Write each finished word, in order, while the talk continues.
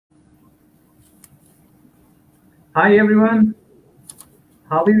Hi everyone,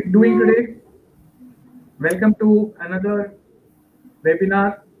 how are you doing today? Welcome to another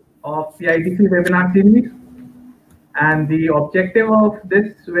webinar of PIDC webinar series. And the objective of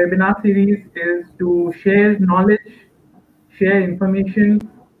this webinar series is to share knowledge, share information,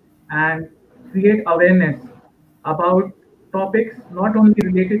 and create awareness about topics not only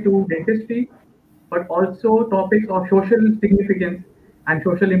related to dentistry, but also topics of social significance and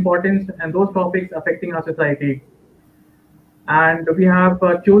social importance, and those topics affecting our society. And we have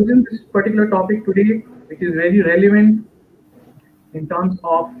chosen this particular topic today, which is very relevant in terms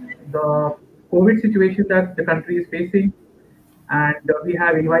of the COVID situation that the country is facing. And we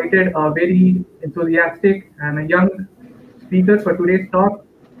have invited a very enthusiastic and a young speaker for today's talk.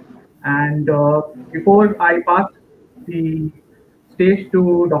 And before I pass the stage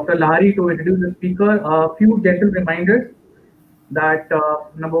to Dr. Lahari to introduce the speaker, a few gentle reminders that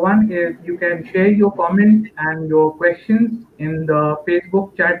number one is you can share your comments and your questions in the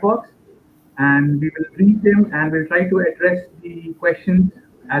Facebook chat box, and we will read them and we'll try to address the questions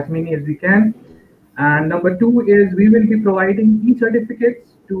as many as we can. And number two is we will be providing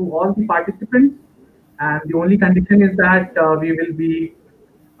e-certificates to all the participants, and the only condition is that we will be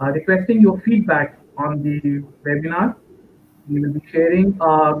requesting your feedback on the webinar. We will be sharing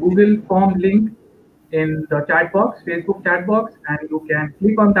a Google form link in the chat box, Facebook chat box, and you can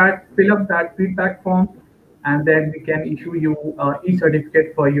click on that, fill up that feedback form, and then we can issue you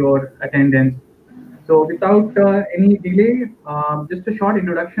e-certificate for your attendance. So without any delay, just a short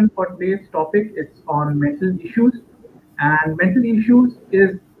introduction for today's topic. It's on mental issues, and mental issues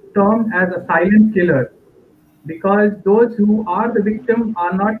is termed as a silent killer because those who are the victim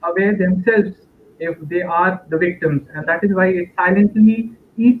are not aware themselves if they are the victims, and that is why it silently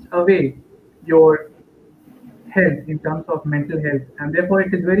eats away your health in terms of mental health. And therefore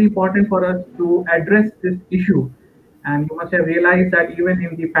it is very important for us to address this issue. And you must have realized that even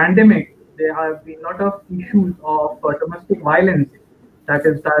in the pandemic there have been a lot of issues of domestic violence that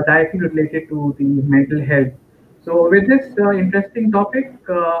is directly related to the mental health. So with this interesting topic,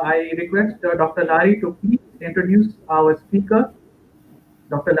 I request Dr. Lari to please introduce our speaker.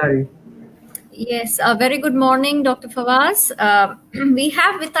 Dr. Lari. Yes, a very good morning, Dr. Fawaz. We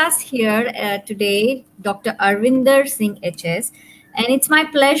have with us here today Dr. ARVINDER SINGH HS, and it's my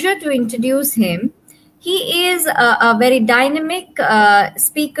pleasure to introduce him. He is a very dynamic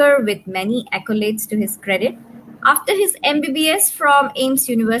speaker with many accolades to his credit. After his MBBS from AIMS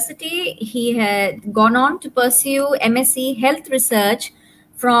University, he had gone on to pursue MSc Health Research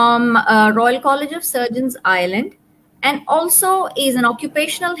from Royal College of Surgeons, Ireland, and also is an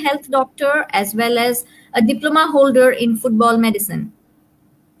occupational health doctor as well as a diploma holder in football medicine.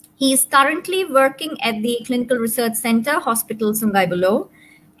 He is currently working at the Clinical Research Center, Hospital SUNGAI BULOH,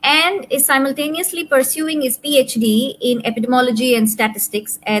 and is simultaneously pursuing his PhD in epidemiology and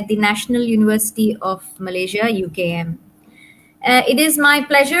statistics at the National University of Malaysia, UKM. It is my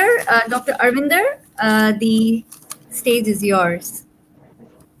pleasure, Dr. ARVINDER. The stage is yours.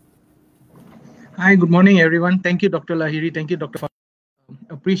 Hi, good morning, everyone. Thank you, Dr. Lahiri. Thank you, Dr.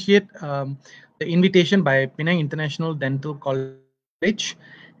 Appreciate the invitation by Penang International Dental College.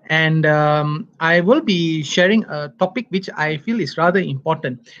 And I will be sharing a topic which I feel is rather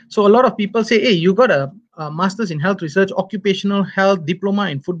important. So a lot of people say, hey, you got a master's in health research, occupational health,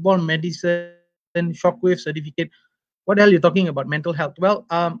 diploma in football medicine, shockwave certificate. What the hell are you talking about mental health? Well,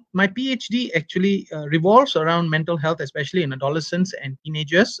 my PhD actually revolves around mental health, especially in adolescents and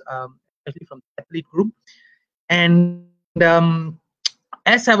teenagers, especially from the athlete group. And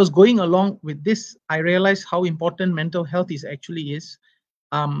as I was going along with this, I realized how important mental health actually is,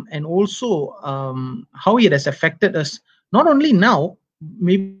 and also how it has affected us, not only now,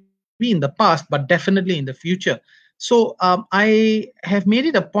 maybe in the past, but definitely in the future. So I have made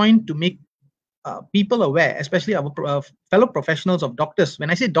it a point to make people aware, especially our fellow professionals of doctors. When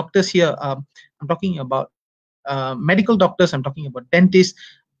I say doctors here, I'm talking about medical doctors, I'm talking about dentists.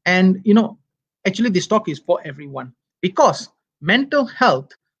 And, actually this talk is for everyone, because mental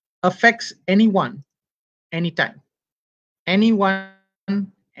health affects anyone, anytime. Anyone,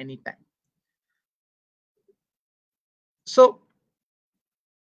 anytime. So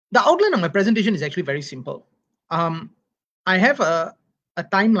the outline of my presentation is actually very simple. I have a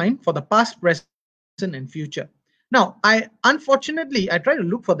timeline for the past, present, and future. Now, unfortunately, I try to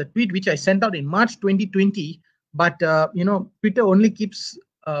look for the tweet which I sent out in March 2020, but Twitter only keeps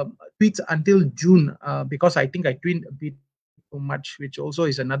tweets until June because I think I tweeted a bit too much, which also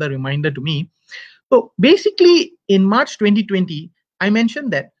is another reminder to me. So basically, in March 2020, I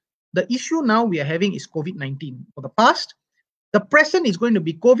mentioned that the issue now we are having is COVID-19. For the past, the present is going to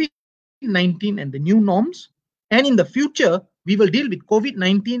be COVID-19 and the new norms, And in the future, we will deal with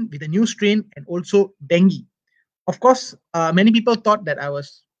COVID-19 with a new strain and also dengue. Of course, many people thought that I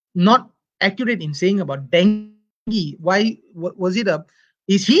was not accurate in saying about dengue. Why was it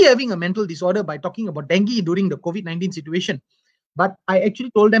is he having a mental disorder by talking about dengue during the COVID-19 situation? But I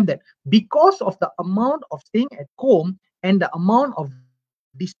actually told them that because of the amount of staying at home and the amount of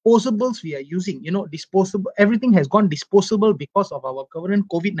disposables we are using, disposable, everything has gone disposable because of our current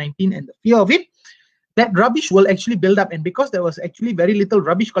COVID-19 and the fear of it, that rubbish will actually build up. And because there was actually very little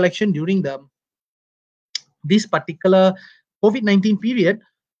rubbish collection during this particular COVID-19 period,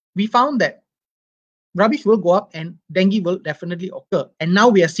 we found that rubbish will go up and dengue will definitely occur. And now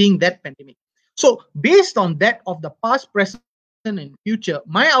we are seeing that pandemic. So based on that of the past, present, and future,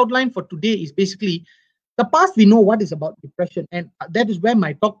 my outline for today is basically the past. We know what is about depression, and that is where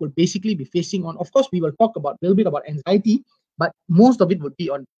my talk will basically be facing on. Of course, we will talk about a little bit about anxiety, but most of it would be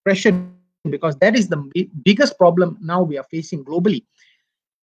on depression because that is the biggest problem now we are facing globally.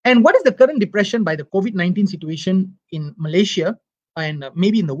 And what is the current depression by the COVID-19 situation in Malaysia and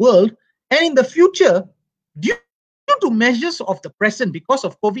maybe in the world? And in the future, due to measures of the present because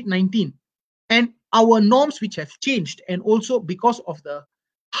of COVID-19 and our norms which have changed, and also because of the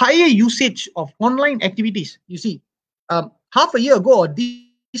higher usage of online activities. You see, half a year ago or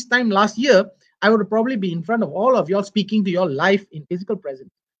this time last year, I would probably be in front of all of y'all speaking to y'all live in physical presence.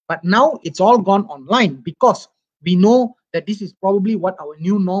 But now it's all gone online because we know that this is probably what our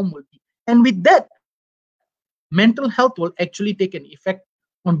new norm will be. And with that, mental health will actually take an effect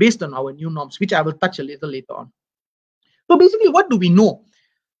based on our new norms, which I will touch a little later on. So basically, what do we know?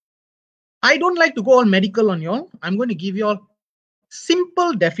 I don't like to go all medical on y'all. I'm going to give y'all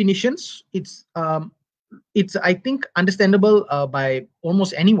simple definitions. It's I think understandable by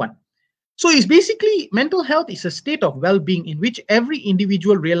almost anyone. So it's basically mental health is a state of well-being in which every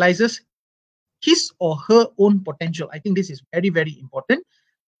individual realizes his or her own potential. I think this is very, very important.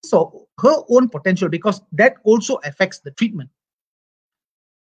 So her own potential, because that also affects the treatment.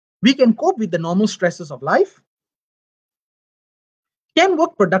 We can cope with the normal stresses of life, can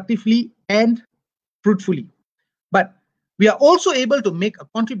work productively and fruitfully, but we are also able to make a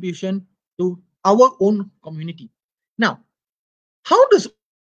contribution to our own community. Now, how does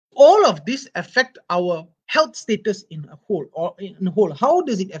all of this affect our health status in a whole, or in a whole? How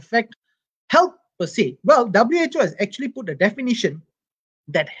does it affect health per se? Well, WHO has actually put a definition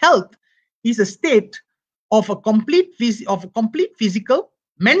that health is a state of a complete physical,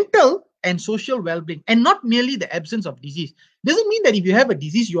 mental, and social well-being, and not merely the absence of disease. Doesn't mean that if you have a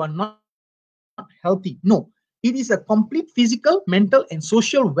disease, you are not healthy. No, it is a complete physical, mental, and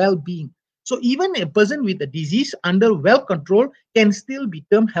social well-being. So even a person with a disease under well control can still be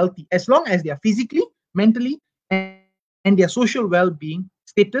termed healthy as long as they are physically, mentally, and their social well-being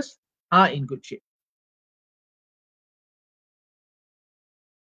status are in good shape.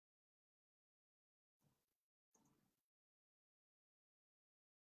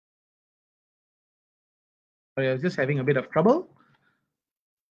 Sorry, I was just having a bit of trouble.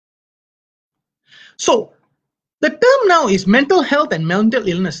 So the term now is mental health and mental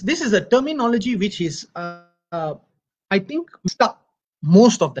illness. This is a terminology which is, I think, stuck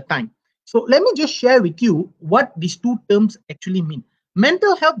most of the time. So let me just share with you what these two terms actually mean.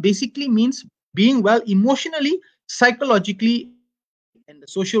 Mental health basically means being well emotionally, psychologically, and the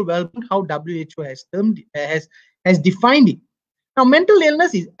social well-being, how WHO has termed, has defined it. Now, mental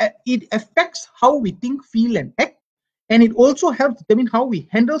illness it affects how we think, feel, and act, and it also helps determine how we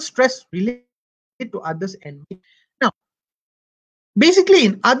handle stress, relate to others, and now, basically,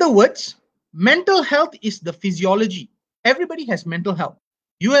 in other words, mental health is the physiology. Everybody has mental health.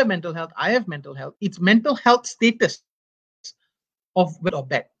 You have mental health. I have mental health. It's mental health status of good or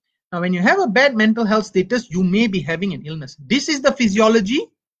bad. Now, when you have a bad mental health status, you may be having an illness. This is the physiology,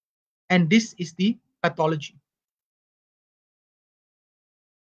 and this is the pathology.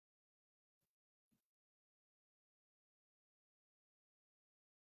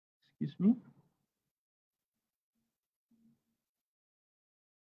 Excuse me.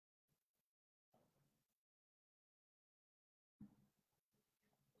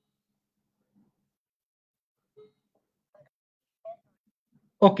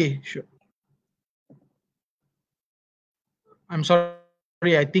 Okay, sure. I'm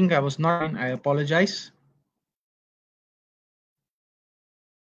sorry. I think I was not in. I apologize.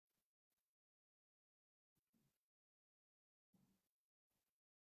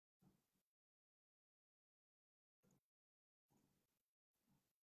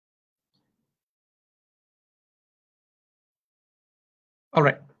 All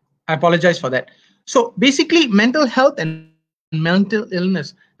right. I apologize for that. So basically, mental health and mental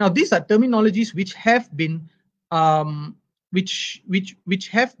illness. Now, these are terminologies which have been which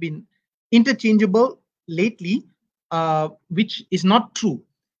have been interchangeable lately, which is not true.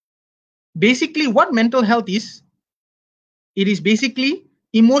 Basically, what mental health is, it is basically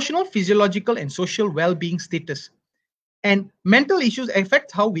emotional, physiological, and social well-being status. And mental issues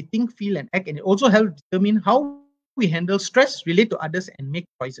affect how we think, feel, and act, and it also helps determine how we handle stress, relate to others, and make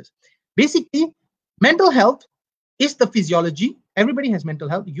choices. Basically, mental health is the physiology. Everybody has mental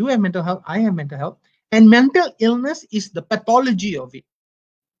health. You have mental health. I have mental health. And mental illness is the pathology of it.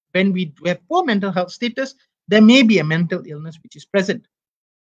 When we have poor mental health status, there may be a mental illness which is present.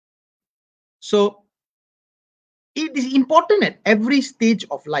 So it is important at every stage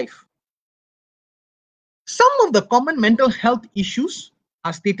of life. Some of the common mental health issues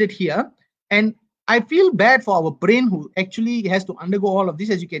are stated here, and I feel bad for our brain who actually has to undergo all of this.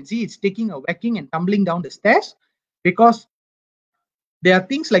 As you can see, it's taking a whacking and tumbling down the stairs because there are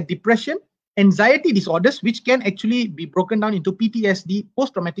things like depression, anxiety disorders, which can actually be broken down into PTSD,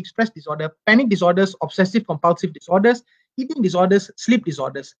 post-traumatic stress disorder, panic disorders, obsessive compulsive disorders, eating disorders, sleep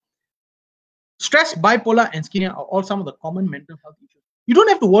disorders. Stress, bipolar, and schizophrenia are all some of the common mental health issues. You don't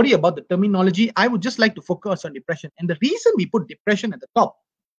have to worry about the terminology. I would just like to focus on depression. And the reason we put depression at the top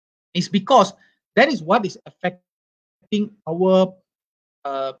is because that is what is affecting our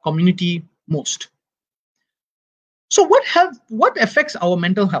community most. So what affects our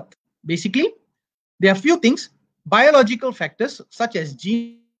mental health? Basically, there are few things: biological factors such as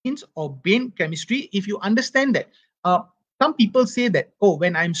genes or brain chemistry. If you understand that, some people say that, oh,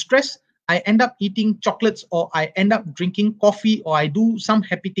 when I'm stressed, I end up eating chocolates, or I end up drinking coffee, or I do some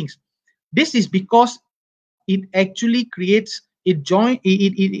happy things. This is because it actually creates, it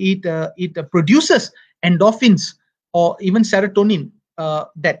produces endorphins or even serotonin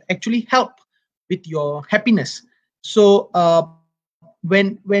that actually help with your happiness. So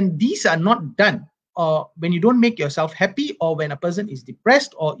when these are not done, or when you don't make yourself happy, or when a person is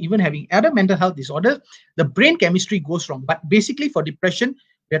depressed, or even having other mental health disorders, the brain chemistry goes wrong. But basically for depression,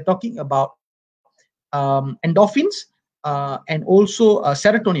 we are talking about endorphins and also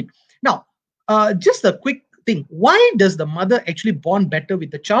serotonin. Now, just a quick thing: why does the mother actually bond better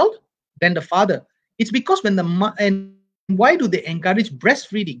with the child than the father? It's because when and why do they encourage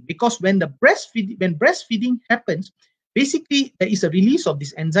breastfeeding? Because when breastfeeding happens, basically there is a release of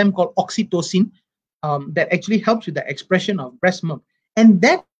this enzyme called oxytocin that actually helps with the expression of breast milk, and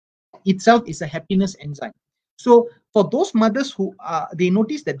that itself is a happiness enzyme. So for those mothers who they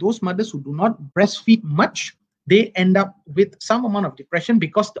notice that those mothers who do not breastfeed much, they end up with some amount of depression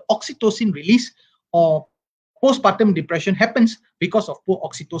because the oxytocin release or postpartum depression happens because of poor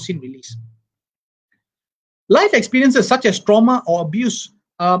oxytocin release. Life experiences such as trauma or abuse,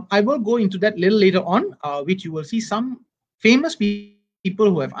 I will go into that a little later on, which you will see some famous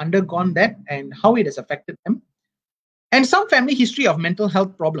people who have undergone that and how it has affected them, and some family history of mental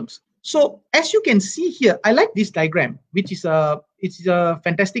health problems. So as you can see here, I like this diagram, which is a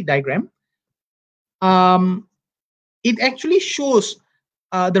fantastic diagram. It actually shows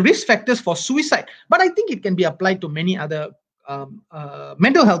the risk factors for suicide, but I think it can be applied to many other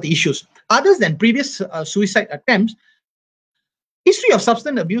mental health issues other than previous suicide attempts. History of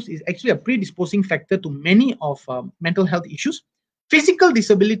substance abuse is actually a predisposing factor to many of mental health issues. Physical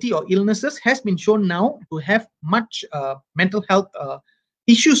disability or illnesses has been shown now to have much mental health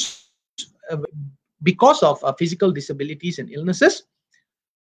issues because of physical disabilities and illnesses.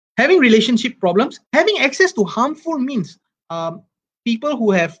 Having relationship problems, having access to harmful means. People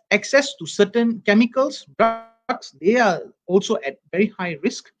who have access to certain chemicals, drugs, they are also at very high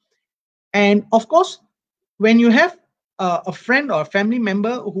risk. And of course, when you have a friend or a family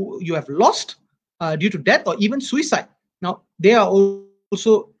member who you have lost due to death or even suicide, now they are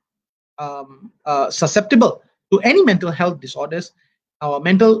also susceptible to any mental health disorders or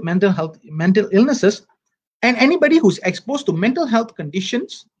mental illnesses. And anybody who's exposed to mental health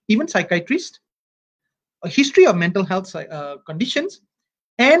conditions, even psychiatrists, a history of mental health conditions,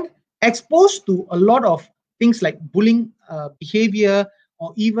 and exposed to a lot of things like bullying behavior,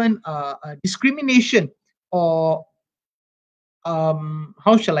 or even discrimination, or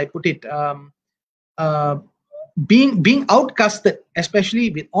how shall I put it, being outcasted, especially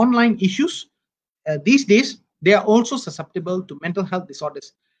with online issues. These days, they are also susceptible to mental health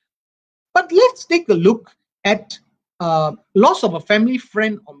disorders. But let's take a look at loss of a family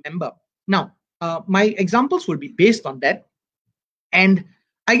friend or member. Now, my examples will be based on that. And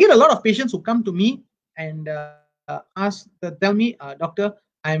I get a lot of patients who come to me and tell me, doctor,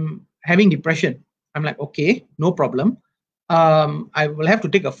 I'm having depression. I'm like, okay, no problem. I will have to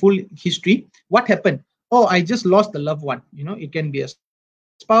take a full history. What happened? Oh, I just lost a loved one. You know, it can be a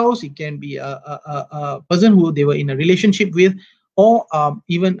spouse, spouse, it can be a person who they were in a relationship with, or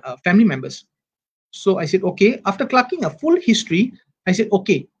even family members. So I said, okay, after clerking a full history, I said,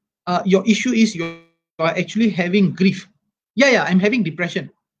 okay, your issue is you are actually having grief. Yeah, I'm having depression.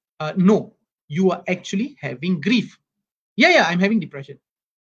 No, you are actually having grief. Yeah, I'm having depression.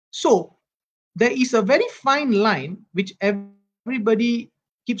 So there is a very fine line which everybody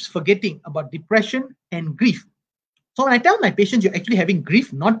keeps forgetting about depression and grief. So when I tell my patients you're actually having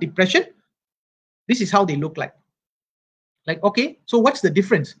grief, not depression, this is how they look like. Like, okay, so what's the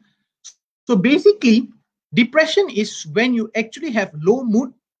difference? So basically, depression is when you actually have low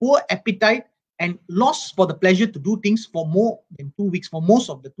mood, poor appetite, and loss for the pleasure to do things for more than 2 weeks, for most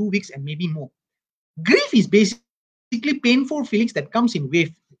of the 2 weeks and maybe more. Grief is basically painful feelings that comes in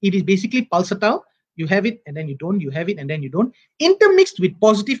wave. It is basically pulsatile. You have it and then you don't, you have it and then you don't, intermixed with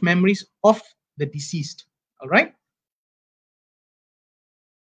positive memories of the deceased. All right.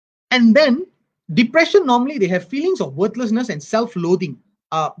 And then depression, normally they have feelings of worthlessness and self-loathing.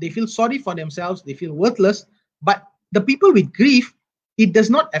 They feel sorry for themselves, they feel worthless. But the people with grief, it does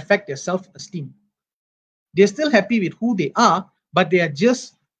not affect their self-esteem. They're still happy with who they are, but they are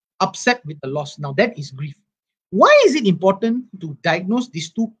just upset with the loss. Now that is grief. Why is it important to diagnose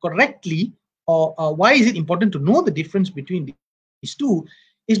these two correctly, or why is it important to know the difference between these two?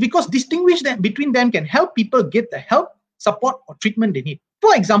 Is because distinguish them between them can help people get the help, support, or treatment they need.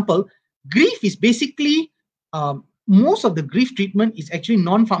 For example, grief is basically most of the grief treatment is actually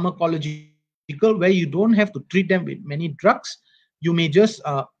non-pharmacological, where you don't have to treat them with many drugs. You may just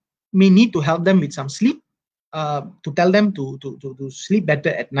may need to help them with some sleep, to tell them to sleep better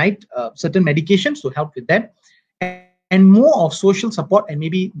at night, certain medications to help with that, and more of social support and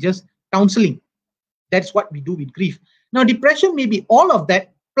maybe just counseling. That's what we do with grief. Now, depression may be all of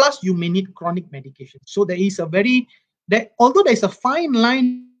that, plus you may need chronic medication. So there is although there's a fine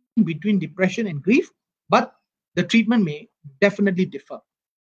line between depression and grief, but the treatment may definitely differ.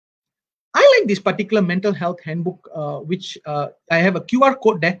 I like this particular mental health handbook, which I have a QR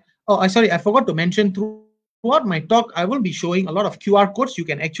code there. Oh, sorry, I forgot to mention, throughout my talk, I will be showing a lot of QR codes. You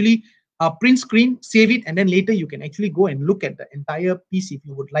can actually print screen, save it, and then later you can actually go and look at the entire piece if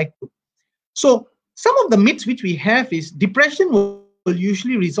you would like to. So some of the myths which we have is depression will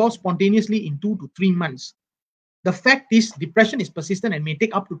usually resolve spontaneously in 2 to 3 months. The fact is, depression is persistent and may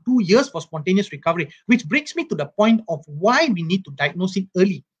take up to 2 years for spontaneous recovery, which brings me to the point of why we need to diagnose it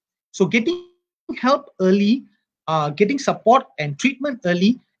early. So getting help early, getting support and treatment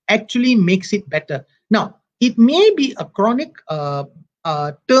early actually makes it better. Now, it may be a chronic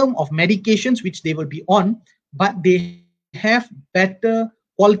term of medications which they will be on, but they have better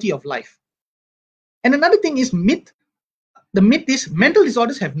quality of life. And another thing is myth. The myth is mental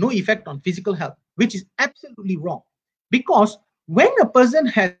disorders have no effect on physical health, which is absolutely wrong. Because when a person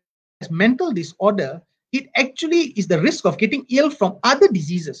has mental disorder, it actually is the risk of getting ill from other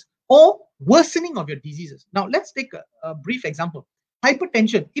diseases or worsening of your diseases. Now, let's take a brief example.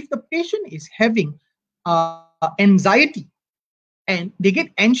 Hypertension. If the patient is having anxiety and they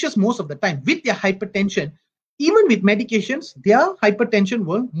get anxious most of the time with their hypertension, even with medications, their hypertension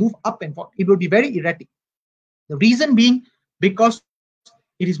will move up and forth. It will be very erratic. The reason being because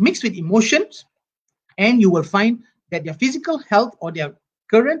it is mixed with emotions, and you will find that their physical health or their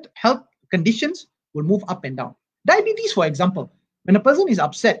current health conditions will move up and down. Diabetes, for example, when a person is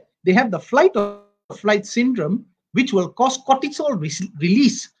upset, they have the fight or flight syndrome, which will cause cortisol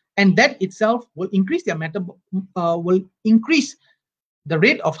release, and that itself will increase their will increase the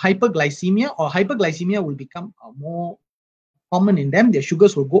rate of hyperglycemia, or hyperglycemia will become more common in them. Their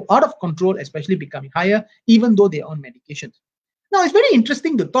sugars will go out of control, especially becoming higher, even though they're on medications. Now, it's very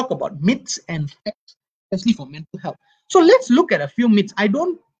interesting to talk about myths and facts, especially for mental health. So let's look at a few myths. I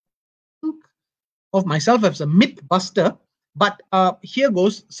don't think of myself as a myth buster, but here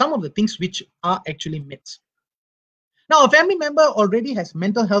goes some of the things which are actually myths. Now, a family member already has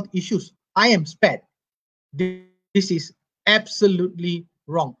mental health issues. I am spared. This is absolutely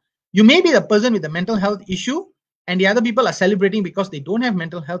wrong. You may be the person with the mental health issue, and the other people are celebrating because they don't have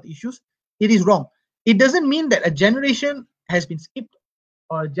mental health issues. It is wrong. It doesn't mean that a generation has been skipped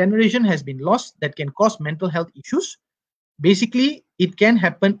or a generation has been lost that can cause mental health issues. Basically, it can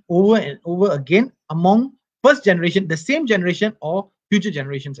happen over and over again among first generation, the same generation, or future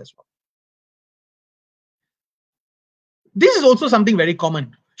generations as well. This is also something very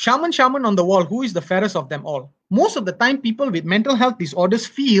common. Shaman on the wall, who is the fairest of them all? Most of the time, people with mental health disorders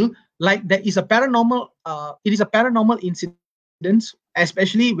feel like there is a paranormal, it is a paranormal incident,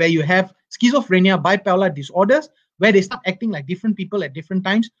 especially where you have schizophrenia, bipolar disorders, where they start acting like different people at different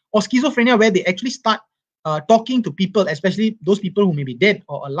times, or schizophrenia where they actually start talking to people, especially those people who may be dead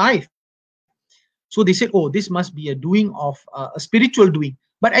or alive. So they said, oh, this must be a doing of a spiritual doing.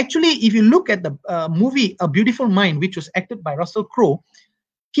 But actually, if you look at the movie A Beautiful Mind, which was acted by Russell Crowe,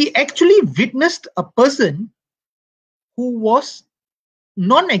 he actually witnessed a person who was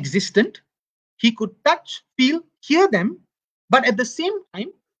non-existent. He could touch, feel, hear them, but at the same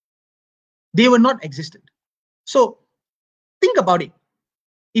time, they were not existent. So think about it.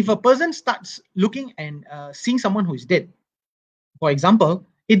 If a person starts looking and seeing someone who is dead, for example,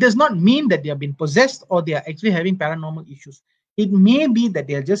 it does not mean that they have been possessed or they are actually having paranormal issues. It may be that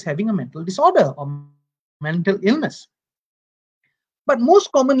they are just having a mental disorder or mental illness. But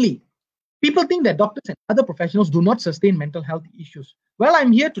most commonly, people think that doctors and other professionals do not sustain mental health issues. Well,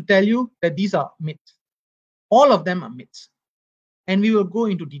 I'm here to tell you that these are myths. All of them are myths. And we will go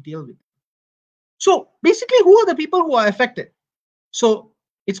into detail with them. So basically, who are the people who are affected? So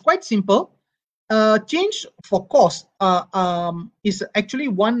it's quite simple. Change for Cause is actually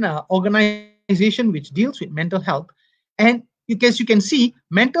one organization which deals with mental health. And you can see,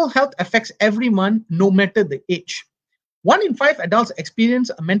 mental health affects everyone, no matter the age. 1 in 5 adults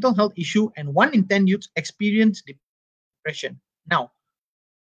experience a mental health issue, and 1 in 10 youths experience depression. Now,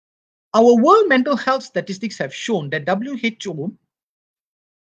 our world mental health statistics have shown that WHO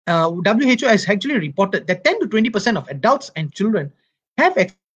has actually reported that 10 to 20% of adults and children have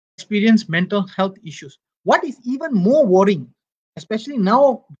experienced mental health issues. What is even more worrying, especially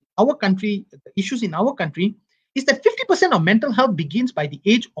now, our country, the issues in our country, is that 50% of mental health begins by the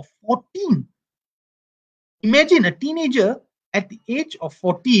age of 14. Imagine a teenager at the age of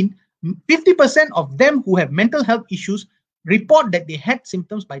 14, 50% of them who have mental health issues report that they had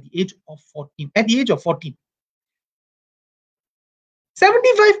symptoms by the age of 14. At the age of 14.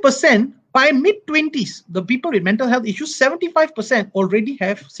 75% by mid-20s, the people with mental health issues, 75% already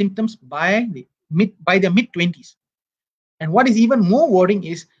have symptoms by their mid-20s. And what is even more worrying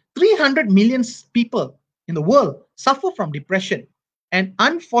is 300 million people in the world suffer from depression. And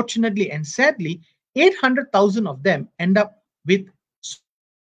unfortunately and sadly, 800,000 of them end up with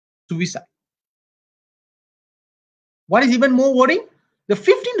suicide. What is even more worrying? The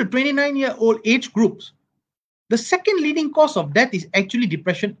 15 to 29-year-old age groups, the second leading cause of death is actually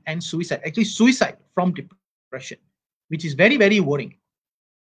depression and suicide, actually suicide from depression, which is very, very worrying.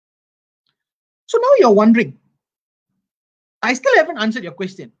 So now you're wondering, I still haven't answered your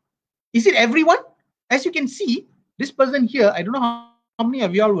question. Is it everyone? As you can see, this person here, I don't know how many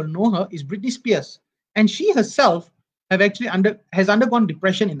of y'all will know her, is Britney Spears. And she herself has undergone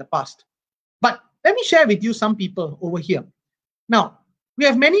depression in the past. But let me share with you some people over here. Now, we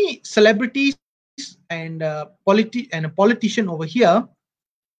have many celebrities and a politician over here.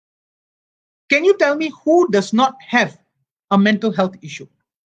 Can you tell me who does not have a mental health issue?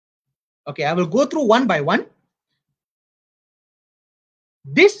 Okay, I will go through one by one.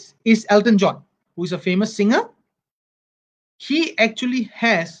 This is Elton John, who is a famous singer. He actually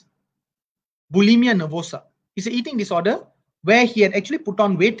has bulimia nervosa. It's an eating disorder where he had actually put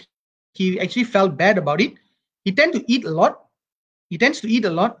on weight. He actually felt bad about it. He tends to eat a lot.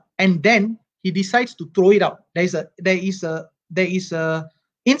 And then he decides to throw it out. There is a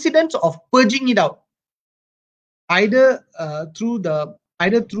incident of purging it out, either through the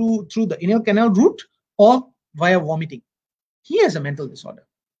anal canal route or via vomiting. He has a mental disorder.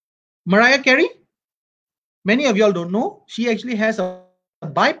 Mariah Carey, many of y'all don't know, she actually has a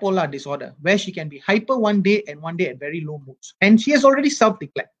bipolar disorder where she can be hyper one day and one day at very low moods. And she has already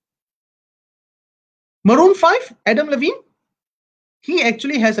self-declared. Maroon 5, Adam Levine, he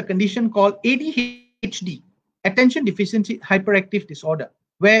actually has a condition called ADHD, Attention Deficiency Hyperactive Disorder,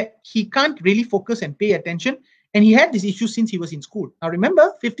 where he can't really focus and pay attention. And he had this issue since he was in school. Now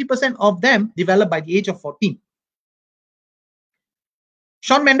remember, 50% of them develop by the age of 14.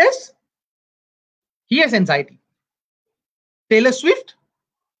 Shawn Mendes, he has anxiety. Taylor Swift,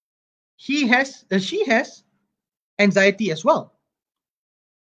 she has anxiety as well.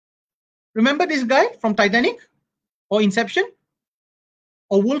 Remember this guy from Titanic or Inception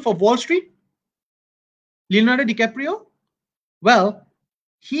or Wolf of Wall Street? Leonardo DiCaprio? Well,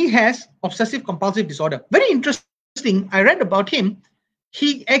 he has obsessive compulsive disorder. Very interesting. I read about him.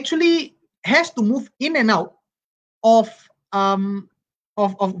 He actually has to move in and out of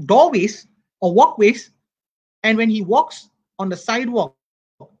doorways or walkways, and when he walks on the sidewalk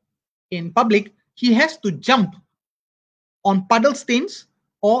in public, he has to jump on puddle stains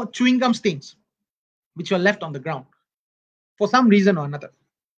or chewing gum stains, which are left on the ground for some reason or another.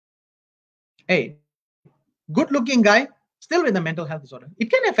 Hey, good-looking guy, still with a mental health disorder.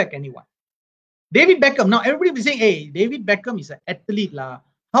 It can affect anyone. David Beckham. Now, everybody will be saying, hey, David Beckham is an athlete.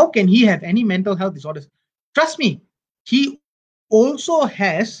 How can he have any mental health disorders? Trust me, he also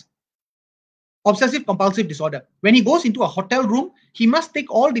has obsessive compulsive disorder. When he goes into a hotel room, he must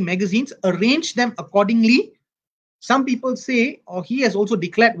take all the magazines, arrange them accordingly. Some people say, or he has also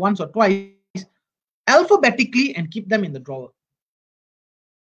declared once or twice, alphabetically, and keep them in the drawer.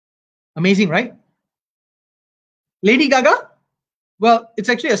 Amazing, right? Lady Gaga, well, it's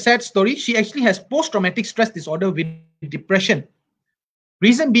actually a sad story. She actually has post-traumatic stress disorder with depression.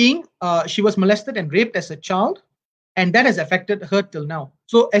 Reason being, she was molested and raped as a child, and that has affected her till now.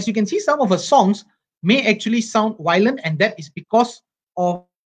 So as you can see, some of her songs may actually sound violent, and that is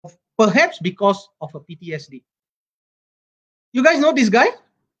perhaps because of her PTSD. You guys know this guy?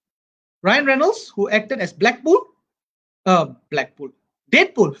 Ryan Reynolds, who acted as Deadpool. Blackpool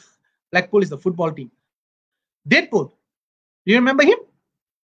is the football team. Deadpool. Do you remember him?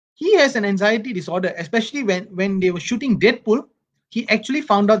 He has an anxiety disorder, especially when they were shooting Deadpool. He actually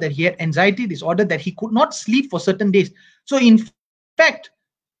found out that he had anxiety disorder, that he could not sleep for certain days. So in fact,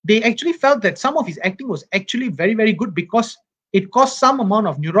 they actually felt that some of his acting was actually very, very good because it caused some amount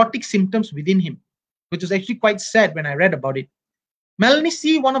of neurotic symptoms within him, which was actually quite sad when I read about it. Melanie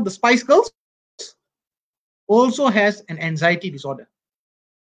C, one of the Spice Girls, also has an anxiety disorder.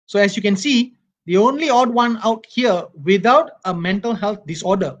 So as you can see, the only odd one out here without a mental health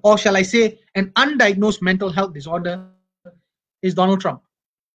disorder, or shall I say an undiagnosed mental health disorder, is Donald Trump,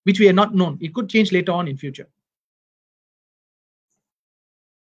 which we have not known. It could change later on in future.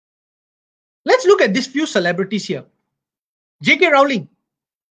 Let's look at these few celebrities here. J.K. Rowling,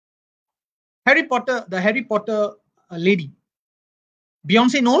 the Harry Potter lady.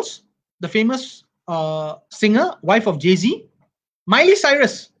 Beyonce Knowles, the famous singer, wife of Jay-Z. Miley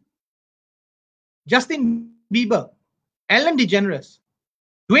Cyrus, Justin Bieber, Ellen DeGeneres,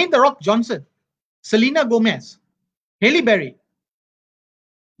 Dwayne "The Rock" Johnson, Selena Gomez, Halle Berry,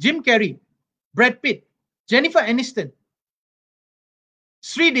 Jim Carrey, Brad Pitt, Jennifer Aniston,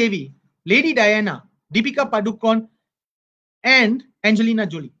 Sri Devi, Lady Diana, Deepika Padukone, and Angelina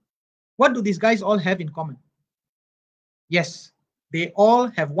Jolie. What do these guys all have in common? Yes, they all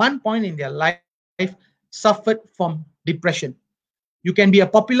have one point in their life suffered from depression. You can be a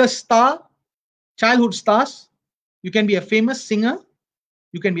popular star, childhood stars. You can be a famous singer.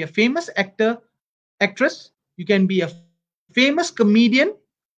 You can be a famous actor, actress. You can be a famous comedian,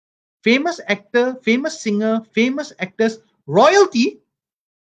 famous actor, famous singer, famous actors, royalty.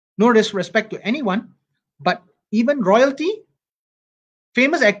 No disrespect to anyone, but even royalty,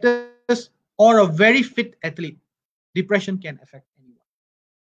 famous actors, or a very fit athlete. Depression can affect anyone.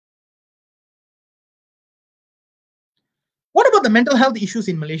 What about the mental health issues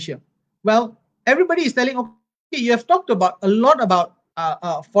in Malaysia? Well, everybody is telling, okay, you have talked about a lot about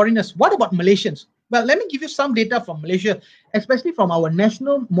foreigners. What about Malaysians? Well, let me give you some data from Malaysia, especially from our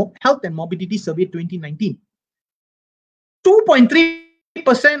National Health and Morbidity Survey 2019.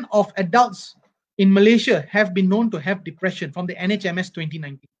 2.3% of adults in Malaysia have been known to have depression from the NHMS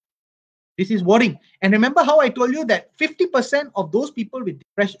 2019. This is worrying. And remember how I told you that 50% of those people with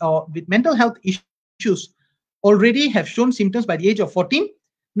depression or with mental health issues already have shown symptoms by the age of 14.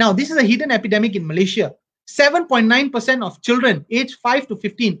 Now, this is a hidden epidemic in Malaysia. 7.9% of children aged 5 to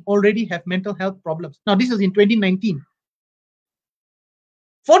 15 already have mental health problems. Now, this is in 2019.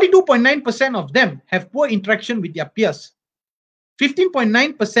 42.9% of them have poor interaction with their peers.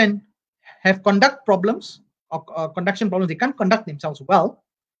 15.9% have conduct problems or conduction problems. They can't conduct themselves well.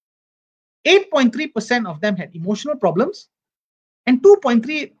 8.3% of them had emotional problems, and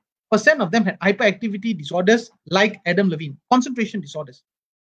 2.3% of them had hyperactivity disorders like Adam Levine, concentration disorders.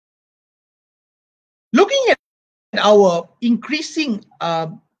 Looking at our increasing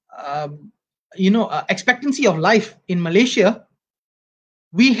expectancy of life in Malaysia,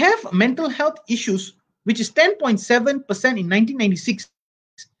 we have mental health issues, which is 10.7% in 1996,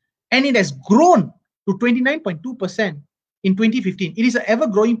 and it has grown to 29.2% in 2015. It is an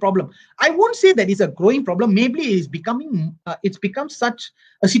ever-growing problem. I won't say that it's a growing problem. Maybe it is becoming, it's become such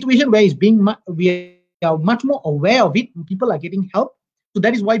a situation where we are much more aware of it. People are getting help, so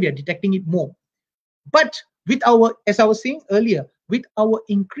that is why we are detecting it more. But with our, as I was saying earlier, with our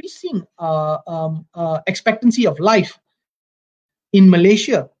increasing expectancy of life in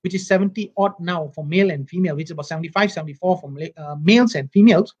Malaysia, which is 70 odd now for male and female, which is about 75, 74 for males and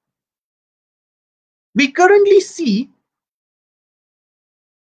females, we currently see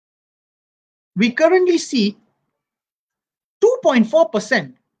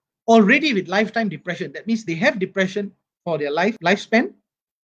 2.4% already with lifetime depression. That means they have depression for their lifespan.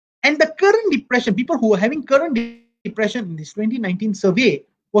 And the current depression, people who are having current depression in this 2019 survey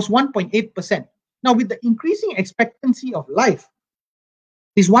was 1.8%. Now, with the increasing expectancy of life,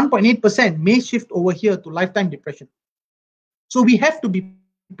 this 1.8% may shift over here to lifetime depression. So we have to be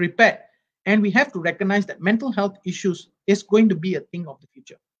prepared, and we have to recognize that mental health issues is going to be a thing of the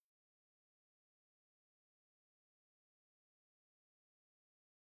future.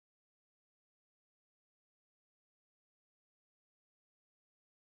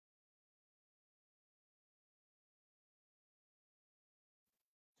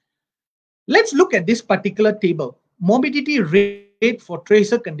 Let's look at this particular table, morbidity rate for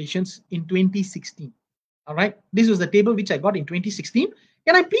tracer conditions in 2016. All right, this was the table which I got in 2016.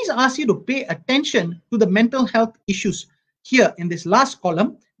 Can I please ask you to pay attention to the mental health issues here in this last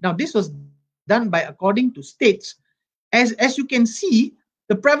column? Now, this was done by according to states. As you can see,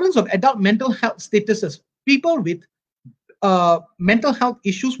 the prevalence of adult mental health statuses, people with mental health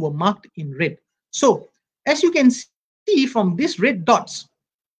issues were marked in red. So, as you can see from these red dots,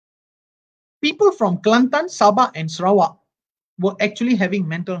 people from Kelantan, Sabah, and Sarawak were actually having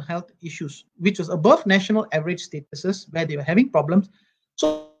mental health issues, which was above national average statuses where they were having problems.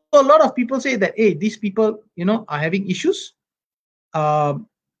 So a lot of people say that, hey, these people, are having issues. They're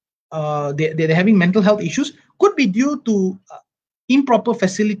having mental health issues. Could be due to improper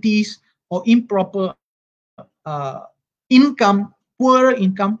facilities or improper income, poorer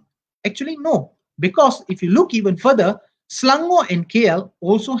income. Actually, no, because if you look even further, Selangor and KL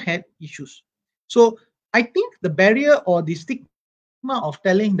also had issues. So I think the barrier or the stigma of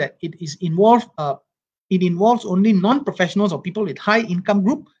telling that it involves only non-professionals or people with high income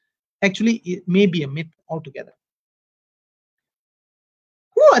group, actually it may be a myth altogether.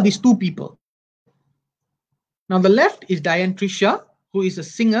 Who are these two people? Now the left is Diane Trisha, who is a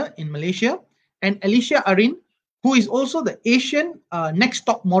singer in Malaysia, and Alicia Arin, who is also the Asian Next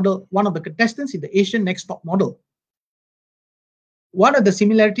Top Model, one of the contestants in the Asian Next Top Model. What are the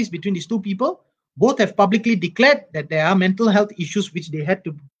similarities between these two people? Both have publicly declared that there are mental health issues which they had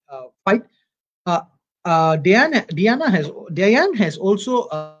to fight. Diane has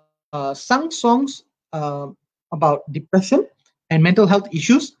also sung songs about depression and mental health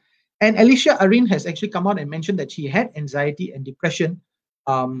issues. And Alicia Arin has actually come out and mentioned that she had anxiety and depression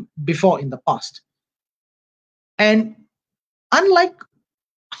before in the past. And unlike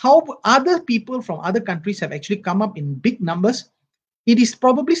how other people from other countries have actually come up in big numbers, it is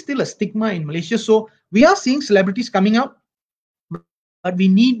probably still a stigma in Malaysia. So we are seeing celebrities coming out, but we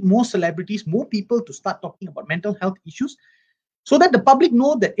need more celebrities, more people to start talking about mental health issues so that the public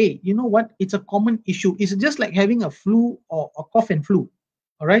know that, hey, you know what, it's a common issue. It's just like having a flu or a cough and flu,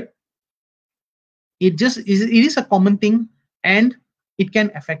 all right? It is a common thing and it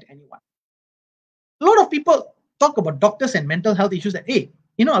can affect anyone. A lot of people talk about doctors and mental health issues that, hey,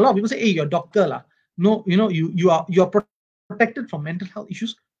 a lot of people say, hey, you're a doctor lah. No, you are protected from mental health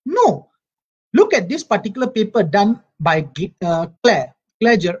issues. No, look at this particular paper done by Claire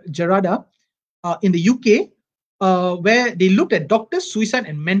Gerada in the UK, where they looked at doctors, suicide,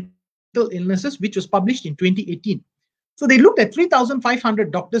 and mental illnesses, which was published in 2018. So they looked at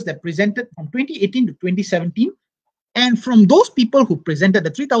 3,500 doctors that presented from 2018 to 2017. And from those people who presented, the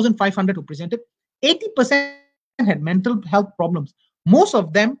 3,500 who presented, 80% had mental health problems. Most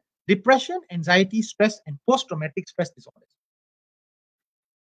of them, depression, anxiety, stress, and post-traumatic stress disorders.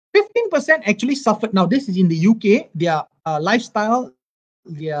 15% actually suffered. Now, this is in the UK. Their lifestyle,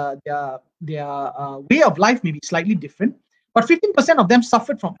 their way of life may be slightly different. But 15% of them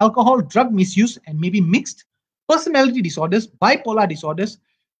suffered from alcohol, drug misuse, and maybe mixed personality disorders, bipolar disorders,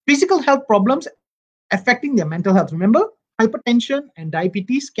 physical health problems affecting their mental health. Remember, hypertension and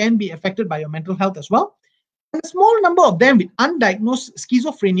diabetes can be affected by your mental health as well. And a small number of them with undiagnosed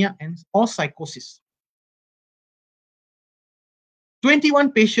schizophrenia or psychosis.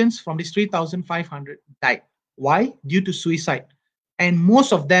 21 patients from these 3,500 died. Why? Due to suicide. And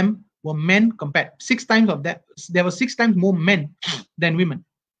most of them were men compared. 6 times of that, there were 6 times more men than women.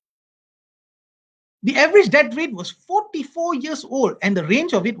 The average death rate was 44 years old, and the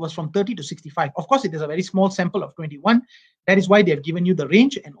range of it was from 30 to 65. Of course, it is a very small sample of 21. That is why they have given you the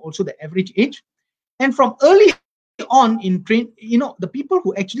range and also the average age. And from early on in the people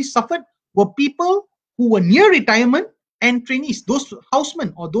who actually suffered were people who were near retirement and trainees, those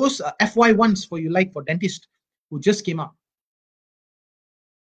housemen or those FY1s for dentists who just came out.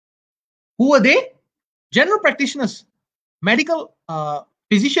 Who were they? General practitioners, medical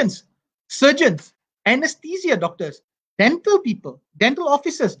physicians, surgeons, anesthesia doctors, dental people, dental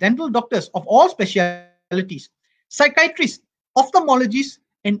officers, dental doctors of all specialities, psychiatrists, ophthalmologists,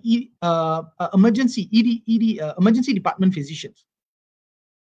 and emergency department physicians.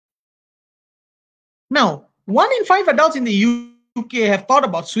 Now, 1 in 5 adults in the UK have thought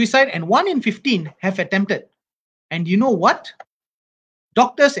about suicide, and 1 in 15 have attempted. And you know what?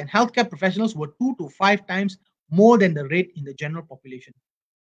 doctors and healthcare professionals were 2 to 5 times more than the rate in the general population.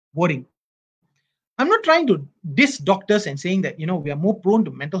 Worrying. I'm not trying to diss doctors and saying that, we are more prone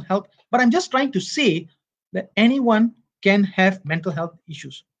to mental health, but I'm just trying to say that anyone can have mental health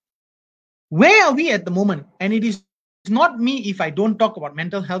issues. Where are we at the moment? And it is not me if I don't talk about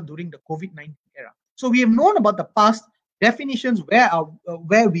mental health during the COVID-19 era. So we have known about the past definitions,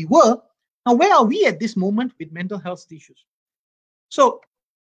 where we were. Now, where are we at this moment with mental health issues? So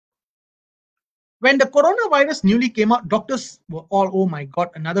when the coronavirus newly came out, doctors were all, oh my God,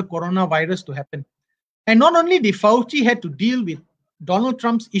 another coronavirus to happen. And not only did Fauci had to deal with Donald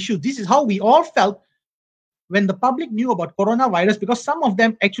Trump's issues, this is how we all felt when the public knew about coronavirus, because some of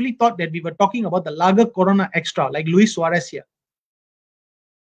them actually thought that we were talking about the Lager Corona Extra, like Luis Suarez here,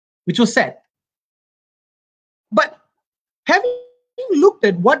 which was sad. But having looked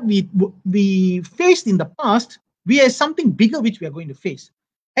at what we faced in the past, we have something bigger which we are going to face.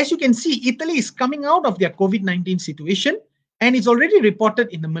 As you can see, Italy is coming out of their COVID-19 situation, and it's already reported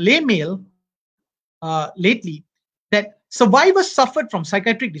in the Malay Mail lately that survivors suffered from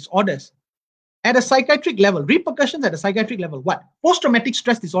psychiatric disorders at a psychiatric level, repercussions at a psychiatric level. What? Post-traumatic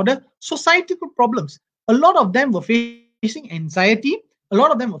stress disorder, societal problems. A lot of them were facing anxiety. A lot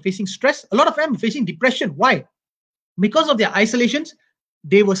of them were facing stress. A lot of them were facing depression. Why? Because of their isolations,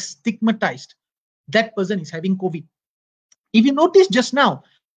 they were stigmatized. That person is having COVID. If you notice just now,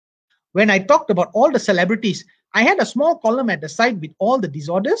 when I talked about all the celebrities, I had a small column at the side with all the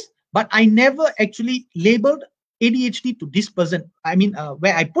disorders, but I never actually labeled ADHD to this person. I mean,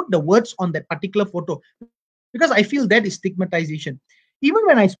 where I put the words on that particular photo, because I feel that is stigmatization. Even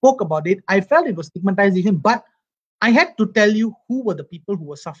when I spoke about it, I felt it was stigmatization, but I had to tell you who were the people who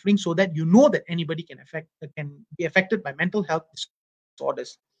were suffering, so that you know that anybody can be affected by mental health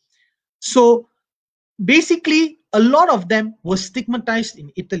disorders. So basically, a lot of them were stigmatized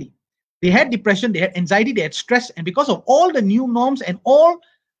in Italy. They had depression, they had anxiety, they had stress, and because of all the new norms and all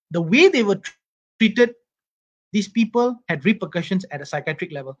the way they were treated, these people had repercussions at a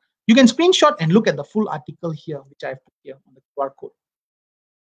psychiatric level. You can screenshot and look at the full article here, which I have put here on the QR code.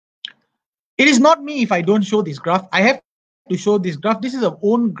 It is not me if I don't show this graph. I have to show this graph. This is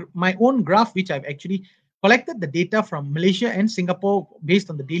my own graph, which I've actually collected the data from Malaysia and Singapore based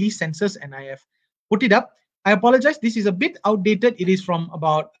on the daily census, and I have put it up. I apologize, this is a bit outdated. It is from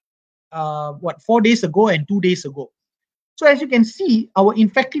about 4 days ago and 2 days ago. So as you can see, our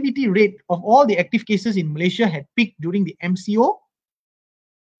infectivity rate of all the active cases in Malaysia had peaked during the MCO,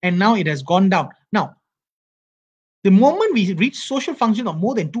 and now it has gone down. Now, the moment we reach social function of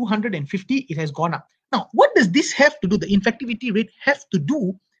more than 250, it has gone up. Now, what does this have to do, the infectivity rate have to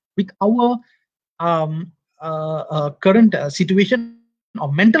do with our current situation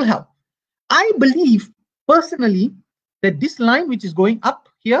of mental health? I believe personally that this line which is going up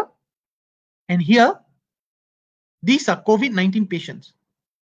here and here, these are COVID-19 patients.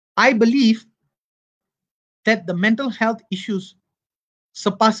 I believe that the mental health issues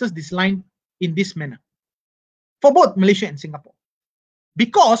surpasses this line in this manner for both Malaysia and Singapore.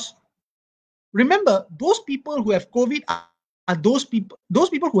 Because remember, those people who have COVID are those people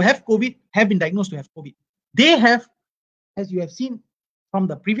who have COVID have been diagnosed to have COVID. They have, as you have seen from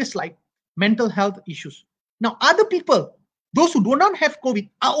the previous slide, mental health issues. Now, other people, those who do not have COVID,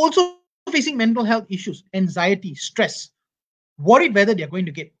 are also facing mental health issues, anxiety, stress, worried whether they are going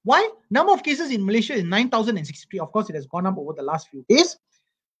to get. Why? Number of cases in Malaysia is 9,063. Of course, it has gone up over the last few days.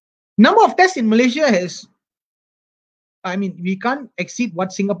 Number of tests in Malaysia has, we can't exceed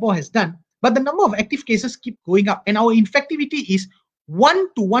what Singapore has done, but the number of active cases keep going up, and our infectivity is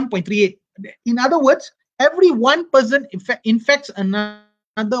 1 to 1.38. In other words, every one person infects another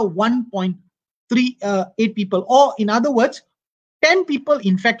 1.38 people, or in other words, 10 people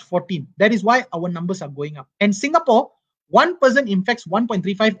infect 14. That is why our numbers are going up. And Singapore, one person infects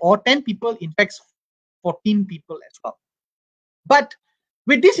 1.35, or 10 people infects 14 people as well. But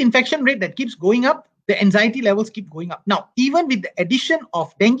with this infection rate that keeps going up, the anxiety levels keep going up. Now, even with the addition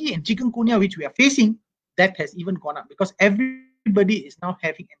of dengue and chikungunya, which we are facing, that has even gone up, because everybody is now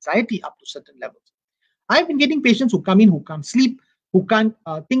having anxiety up to certain levels. I've been getting patients who come in, who can't sleep, who can't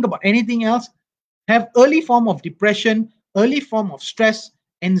think about anything else, have early form of depression, early form of stress,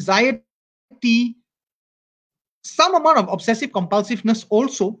 anxiety, some amount of obsessive compulsiveness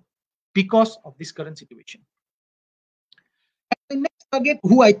also because of this current situation. And the next target,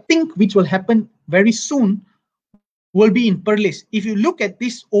 who I think which will happen very soon, will be in Perlis. If you look at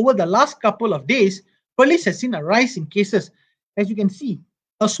this over the last couple of days, Perlis has seen a rise in cases. As you can see,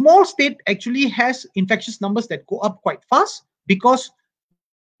 a small state actually has infectious numbers that go up quite fast because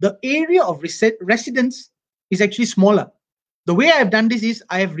the area of residence is actually smaller. The way I have done this is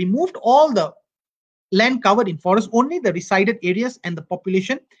I have removed all the land covered in forest, only the resided areas and the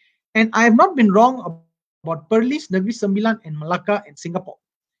population. And I have not been wrong about Perlis, Negeri Sembilan, and Malacca and Singapore.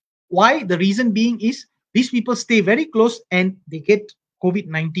 Why? The reason being is these people stay very close and they get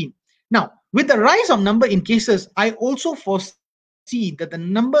COVID-19. Now, with the rise of number in cases, I also foresee that the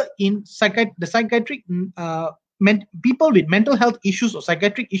number in the psychiatric people with mental health issues or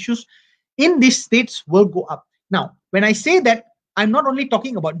psychiatric issues in these states will go up. Now, when I say that, I'm not only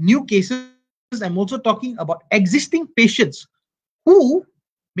talking about new cases, I'm also talking about existing patients who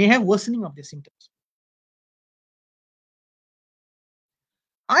may have worsening of their symptoms.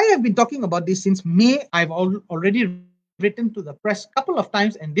 I have been talking about this since May. I've already written to the press a couple of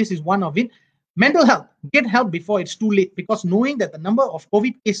times, and this is one of it. Mental health. Get help before it's too late, because knowing that the number of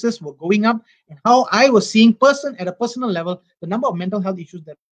COVID cases were going up and how I was seeing at a personal level, the number of mental health issues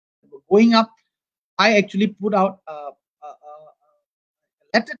that were going up, I actually put out a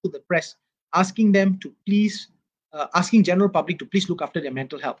letter to the press asking them to please, asking general public to please look after their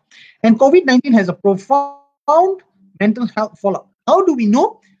mental health. And COVID-19 has a profound mental health fallout. How do we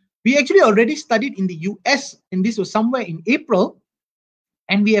know? We actually already studied in the US, and this was somewhere in April,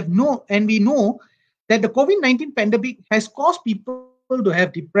 and we know that the COVID-19 pandemic has caused people to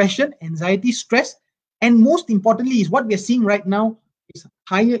have depression, anxiety, stress, and most importantly is what we are seeing right now is a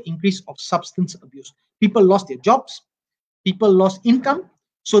higher increase of substance abuse. People lost their jobs, people lost income,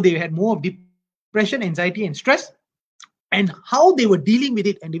 so they had more of depression, anxiety, and stress. And how they were dealing with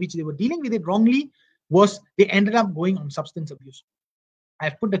it, and which they were dealing with it wrongly, was they ended up going on substance abuse.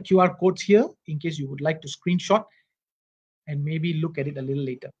 I've put the QR codes here in case you would like to screenshot and maybe look at it a little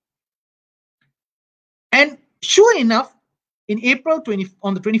later. And sure enough,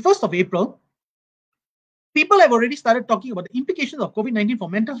 on the 21st of April, people have already started talking about the implications of COVID-19 for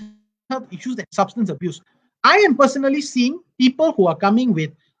mental health issues and substance abuse. I am personally seeing people who are coming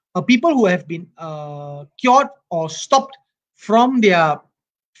with people who have been cured or stopped from their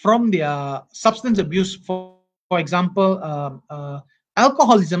substance abuse. For example,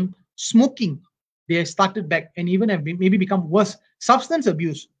 alcoholism, smoking, they started back and even have maybe become worse. Substance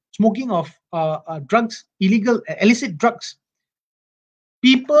abuse, smoking of drugs, illicit drugs.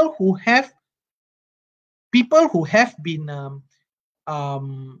 People who have been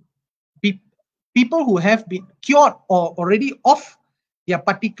people who have been cured or already off their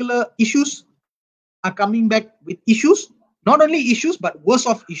particular issues are coming back with issues, not only issues but worse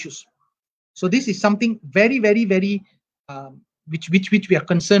off issues. So this is something very, very, very which we are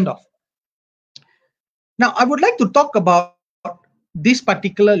concerned of. Now, I would like to talk about this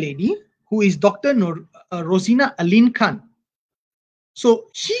particular lady who is Dr. Rosina Aline Khan. So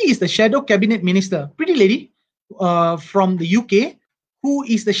she is the shadow cabinet minister, pretty lady from the UK, who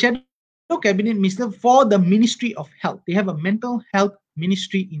is the shadow cabinet minister for the Ministry of Health. They have a mental health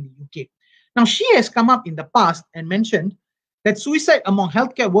ministry in the UK. Now, she has come up in the past and mentioned that suicide among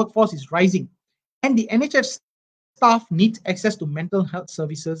healthcare workforce is rising, and the NHS staff needs access to mental health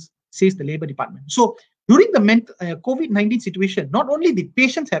services, says the Labour Department. So during the COVID-19 situation, not only did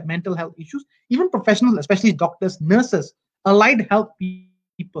patients have mental health issues, even professionals, especially doctors, nurses, allied health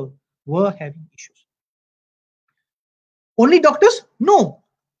people were having issues. Only doctors? No.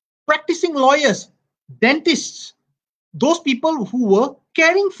 Practicing lawyers, dentists, those people who were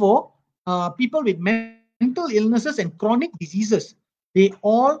caring for people with mental illnesses and chronic diseases, they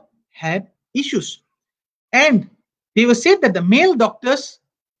all had issues. And they were said that the male doctors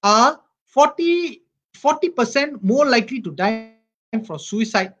are 40% more likely to die for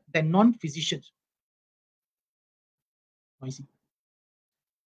suicide than non-physicians.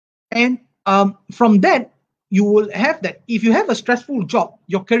 And from that, you will have that if you have a stressful job,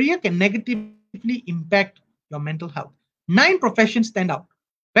 your career can negatively impact your mental health. 9 professions stand out: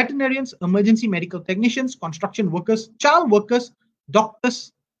 veterinarians, emergency medical technicians, construction workers, child workers,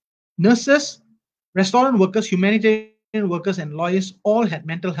 doctors, nurses, restaurant workers, humanitarian workers, and lawyers all had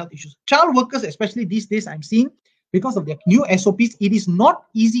mental health issues. Child workers, especially these days, I'm seeing because of their new SOPs, it is not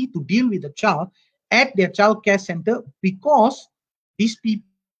easy to deal with a child at their child care center because these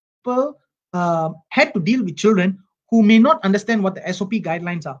people had to deal with children who may not understand what the SOP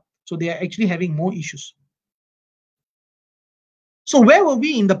guidelines are. So they are actually having more issues. So where were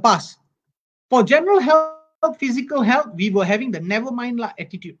we in the past? For general health, physical health, we were having the never mind la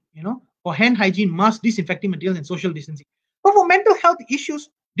attitude, for hand hygiene, mask, disinfecting materials, and social distancing. But for mental health issues,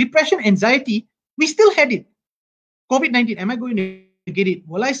 depression, anxiety, we still had it. COVID-19, am I going to get it?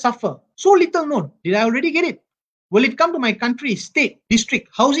 Will I suffer? So little known. Did I already get it? Will it come to my country, state, district,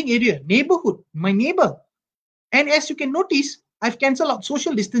 housing area, neighborhood, my neighbor? And as you can notice, I've cancelled out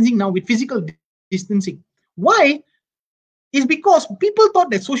social distancing now with physical distancing. Why? is because people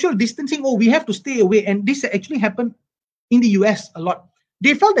thought that social distancing, oh, we have to stay away. And this actually happened in the US a lot.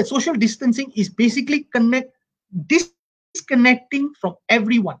 They felt that social distancing is basically disconnecting from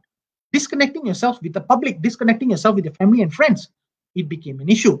everyone, disconnecting yourself with the public, disconnecting yourself with your family and friends. It became an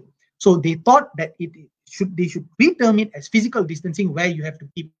issue. So they thought that they should re-term it as physical distancing, where you have to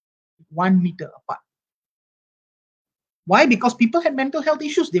keep 1 meter apart. Why? Because people had mental health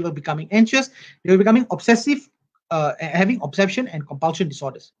issues. They were becoming anxious. They were becoming obsessive, having obsession and compulsion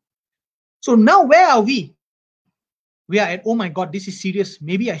disorders. So now where are we? We are at, oh my God, this is serious.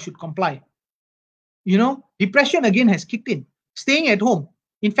 Maybe I should comply. Depression again has kicked in. Staying at home,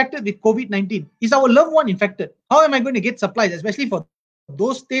 infected with COVID-19. Is our loved one infected? How am I going to get supplies, especially for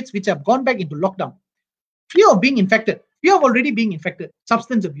those states which have gone back into lockdown? Fear of being infected. Fear of already being infected.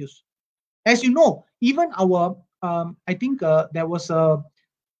 Substance abuse. As you know, even our, I think there was our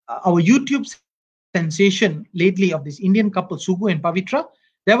YouTube sensation lately of this Indian couple, Sunghae and Pavitra.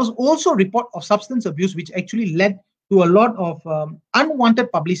 There was also a report of substance abuse, which actually led to a lot of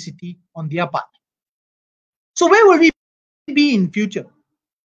unwanted publicity on their part. So where will we be in future?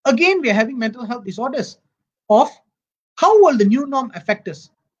 Again, we are having mental health disorders of how will the new norm affect us?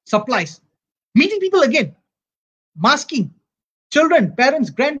 Supplies, meeting people again, masking, children, parents,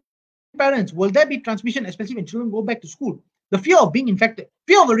 grandparents. Will there be transmission, especially when children go back to school? The fear of being infected,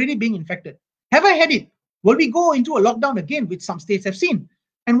 fear of already being infected. Have I had it? Will we go into a lockdown again, which some states have seen?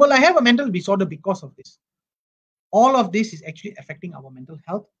 And will I have a mental disorder because of this? All of this is actually affecting our mental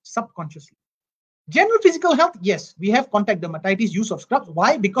health subconsciously. General physical health, yes, we have contact dermatitis, use of scrubs.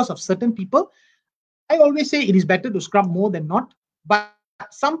 Why? Because of certain people. I always say it is better to scrub more than not, but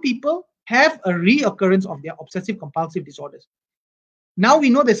some people have a reoccurrence of their obsessive compulsive disorders. Now we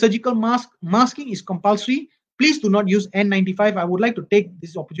know that surgical masking is compulsory. Please do not use N95. I would like to take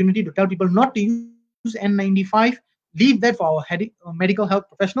this opportunity to tell people not to use N95. Leave that for our medical health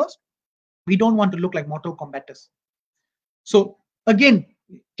professionals. We don't want to look like mortal combatants. So again,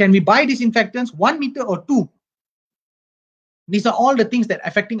 can we buy disinfectants 1 meter or 2? These are all the things that are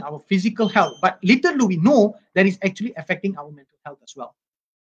affecting our physical health, but little do we know that is actually affecting our mental health as well.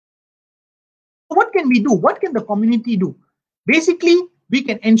 So what can we do? What can the community do? Basically, we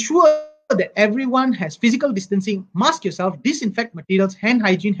can ensure that everyone has physical distancing, mask yourself, disinfect materials, hand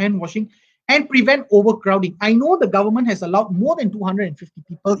hygiene, hand washing, and prevent overcrowding. I know the government has allowed more than 250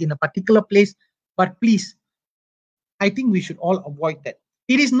 people in a particular place, but please, I think we should all avoid that.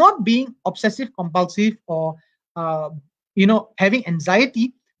 It is not being obsessive compulsive or having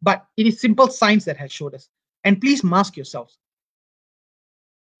anxiety, but it is simple signs that has showed us. And please mask yourselves.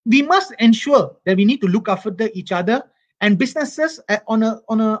 We must ensure that we need to look after each other, and businesses on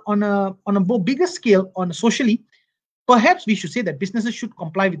a bigger scale, socially. Perhaps we should say that businesses should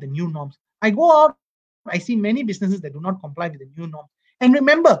comply with the new norms. I go out, I see many businesses that do not comply with the new norms. And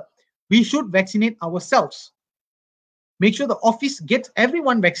remember, we should vaccinate ourselves. Make sure the office gets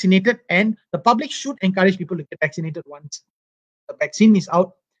everyone vaccinated, and the public should encourage people to get vaccinated once the vaccine is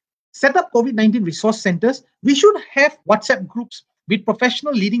out. Set up COVID-19 resource centers. We should have WhatsApp groups with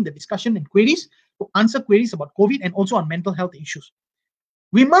professionals leading the discussion and queries to answer queries about COVID and also on mental health issues.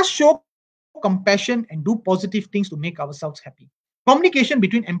 We must show compassion and do positive things to make ourselves happy. Communication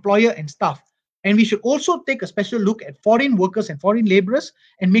between employer and staff. And we should also take a special look at foreign workers and foreign laborers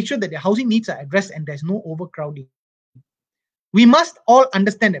and make sure that their housing needs are addressed and there's no overcrowding. We must all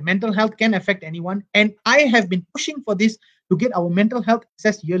understand that mental health can affect anyone, and I have been pushing for this to get our mental health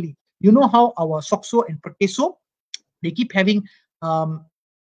assessed yearly. You know how our SOCSO and PERTESO, they keep having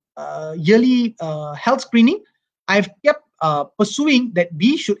yearly health screening. I've kept pursuing that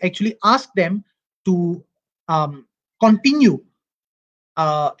we should actually ask them to continue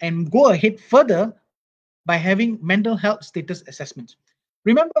and go ahead further by having mental health status assessments.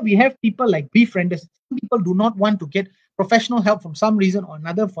 Remember, we have people like befrienders. Some people do not want to get professional help from some reason or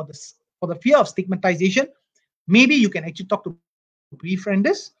another for the fear of stigmatization. Maybe you can actually talk to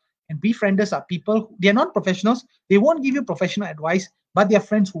befrienders, and befrienders are people, they are not professionals. They won't give you professional advice, but they are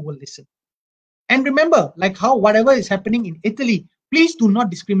friends who will listen. And remember, like how whatever is happening in Italy, please do not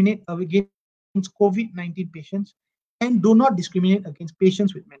discriminate against COVID-19 patients, and do not discriminate against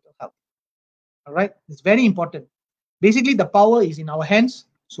patients with mental health. All right, it's very important. Basically, the power is in our hands,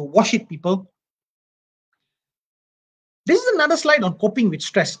 so wash it, people. This is another slide on coping with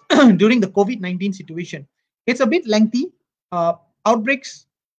stress during the COVID-19 situation. It's a bit lengthy. Outbreaks,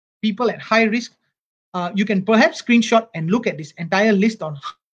 people at high risk. You can perhaps screenshot and look at this entire list on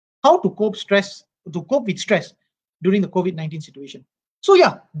how to cope with stress during the COVID-19 situation. So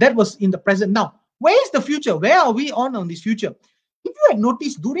yeah, that was in the present. Now, where is the future? Where are we on this future? If you had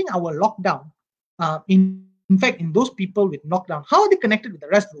noticed during our lockdown in in fact, in those people with lockdown, how are they connected with the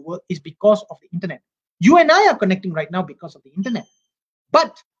rest of the world is because of the internet. You and I are connecting right now because of the internet.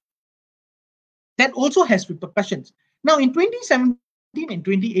 But that also has repercussions. Now, in 2017 and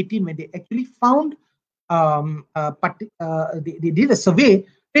 2018, when they actually found, they did a survey,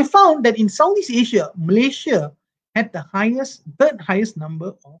 they found that in Southeast Asia, Malaysia had the third highest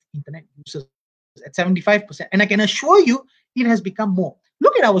number of internet users at 75%. And I can assure you, it has become more.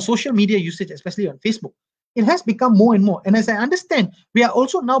 Look at our social media usage, especially on Facebook. It has become more and more. And as I understand, we are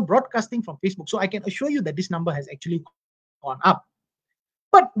also now broadcasting from Facebook. So I can assure you that this number has actually gone up.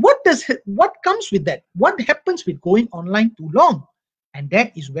 But what comes with that? What happens with going online too long? And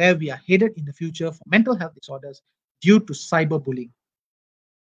that is where we are headed in the future for mental health disorders due to cyberbullying.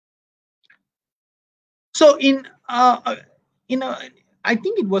 So I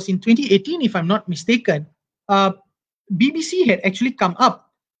think it was in 2018, if I'm not mistaken, BBC had actually come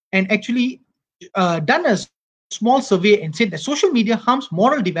up and actually done a small survey and said that social media harms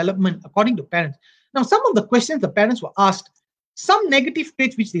moral development according to parents. Now, some of the questions the parents were asked, some negative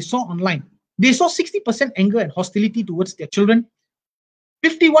traits which they saw online. They saw 60% anger and hostility towards their children.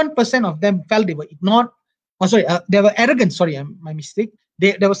 51% of them felt they were ignored. They were arrogant. Sorry, my mistake.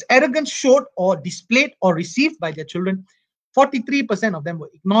 There was arrogance showed or displayed or received by their children. 43% of them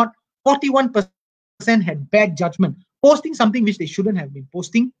were ignored. 41% had bad judgment, posting something which they shouldn't have been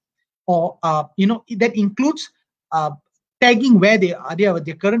posting, or that includes tagging where they are,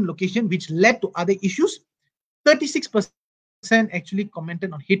 their current location, which led to other issues. 36% actually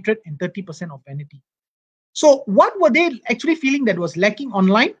commented on hatred and 30% of vanity. So what were they actually feeling that was lacking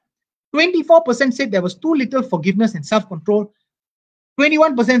online? 24% said there was too little forgiveness and self-control.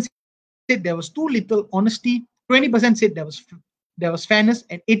 21% said there was too little honesty. 20% said there was fairness,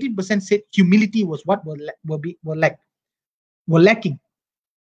 and 18% said humility was what were lacking.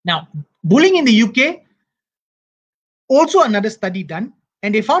 Now, bullying in the UK, also another study done,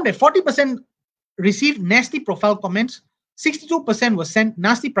 and they found that 40% received nasty profile comments, 62% were sent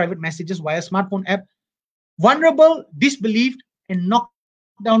nasty private messages via smartphone app. Vulnerable, disbelieved, and knocked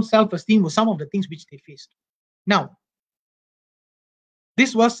down self-esteem were some of the things which they faced. Now,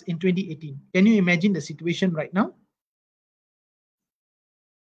 this was in 2018. Can you imagine the situation right now?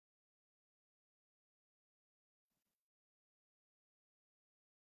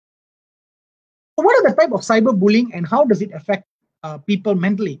 What are the type of cyberbullying and how does it affect people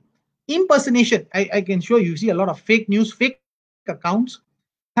mentally? Impersonation. I can show you see a lot of fake news, fake accounts,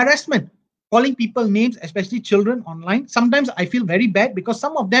 harassment, calling people names, especially children online. Sometimes I feel very bad because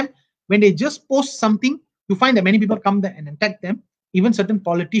some of them, when they just post something, you find that many people come there and attack them, even certain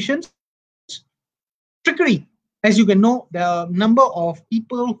politicians. Trickery. As you can know, the number of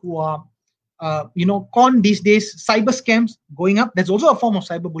people who are, con these days, cyber scams going up. That's also a form of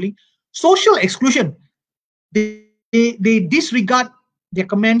cyberbullying. Social exclusion. They disregard their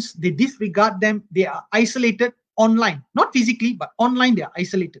comments. They disregard them. They are isolated online, not physically, but online they are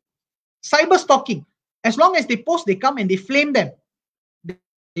isolated. Cyber stalking. As long as they post, they come and they flame them.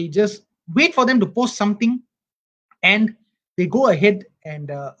 They just wait for them to post something, and they go ahead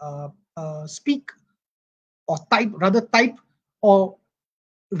and speak or type or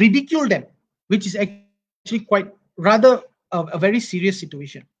ridicule them, which is actually quite rather a very serious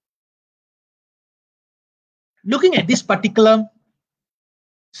situation. Looking at this particular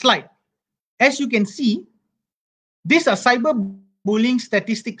slide, as you can see, these are cyberbullying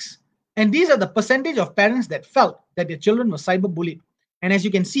statistics, and these are the percentage of parents that felt that their children were cyberbullied. And as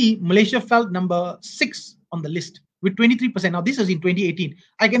you can see, Malaysia fell number 6 on the list with 23%. Now, this is in 2018.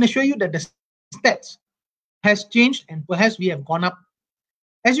 I can assure you that the stats has changed and perhaps we have gone up.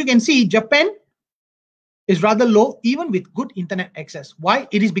 As you can see, Japan is rather low, even with good internet access. Why?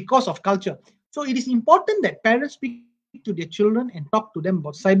 It is because of culture. So it is important that parents speak to their children and talk to them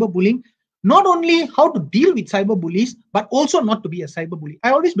about cyberbullying, not only how to deal with cyberbullies, but also not to be a cyberbully.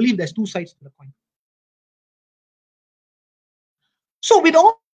 I always believe there's two sides to the coin. So with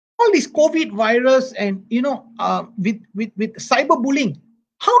all this COVID virus and with cyberbullying,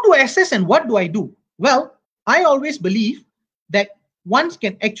 how do I assess and what do I do? Well, I always believe that one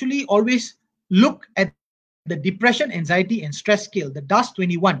can actually always look at the depression, anxiety, and stress scale, the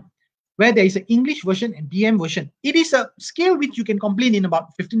DAS-21, where there is an English version and BM version. It is a scale which you can complete in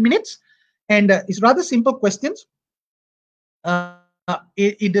about 15 minutes, and it's rather simple questions.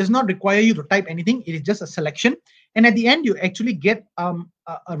 It does not require you to type anything. It is just a selection, and at the end, you actually get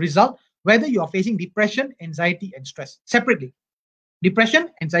a result whether you are facing depression, anxiety, and stress separately. Depression,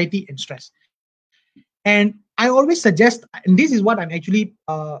 anxiety, and stress. And I always suggest, and this is what I'm actually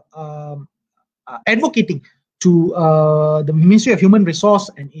advocating to the Ministry of Human Resource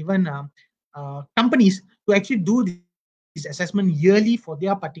and even companies, to actually do this assessment yearly for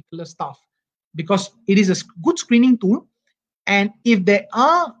their particular staff, because it is a good screening tool. And if there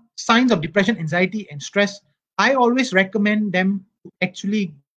are signs of depression, anxiety, and stress, I always recommend them to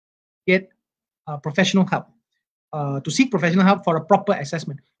actually get professional help, to seek professional help for a proper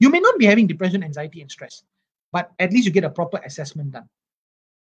assessment. You may not be having depression, anxiety, and stress, but at least you get a proper assessment done.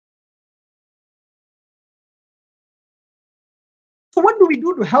 So what do we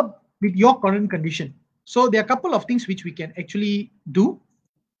do to help with your current condition? So there are a couple of things which we can actually do.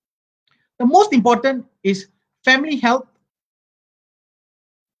 The most important is family help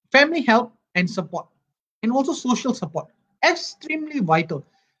and support, and also social support. Extremely vital.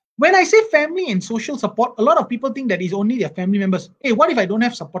 When I say family and social support, a lot of people think that is only their family members. Hey, what if I don't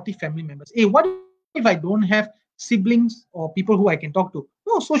have supportive family members? Hey, what if I don't have siblings or people who I can talk to?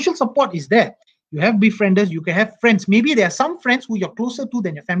 No, social support is there. You have befrienders, you can have friends. Maybe there are some friends who you're closer to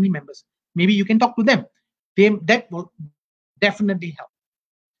than your family members. Maybe you can talk to them. That will definitely help.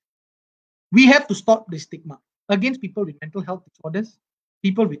 We have to stop the stigma against people with mental health disorders,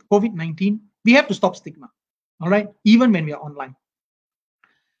 people with COVID-19. We have to stop stigma, all right, even when we are online.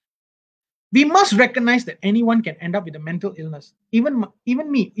 We must recognize that anyone can end up with a mental illness. Even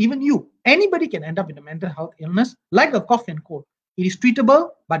me, even you, anybody can end up with a mental health illness, like a cough and cold. It is treatable,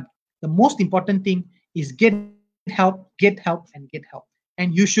 but the most important thing is get help, and get help.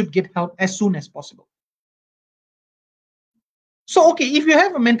 And you should get help as soon as possible. So, okay, if you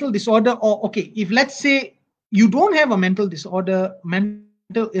have a mental disorder, or okay, if let's say you don't have a mental disorder,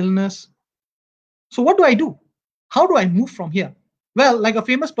 mental illness, so what do I do? How do I move from here? Well, like a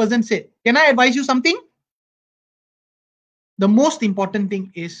famous person said, can I advise you something? The most important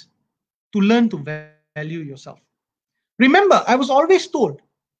thing is to learn to value yourself. Remember, I was always told,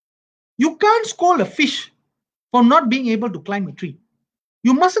 you can't scold a fish for not being able to climb a tree.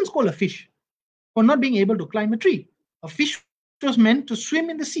 You mustn't scold a fish for not being able to climb a tree. A fish was meant to swim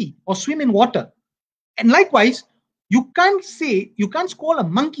in the sea or swim in water. And likewise, you can't scold a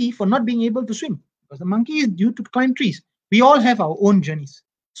monkey for not being able to swim, because the monkey is due to climb trees. We all have our own journeys.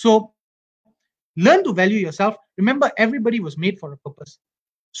 So learn to value yourself. Remember, everybody was made for a purpose.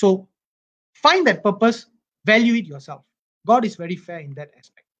 So find that purpose, value it yourself. God is very fair in that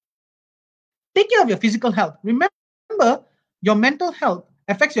aspect. Take care of your physical health. Remember, your mental health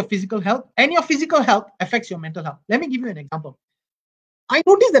affects your physical health, and your physical health affects your mental health. Let me give you an example. I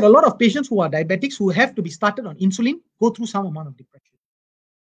noticed that a lot of patients who are diabetics, who have to be started on insulin, go through some amount of depression.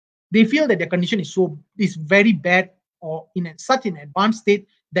 They feel that their condition is very bad, or in such an advanced state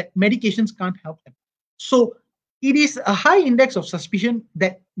that medications can't help them. So it is a high index of suspicion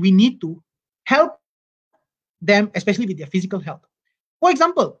that we need to help them, especially with their physical health. For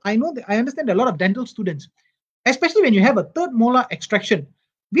example, I understand a lot of dental students, especially when you have a third molar extraction.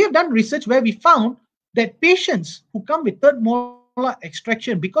 We have done research where we found that patients who come with third molar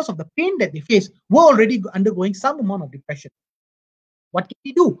extraction, because of the pain that they face, were already undergoing some amount of depression. What can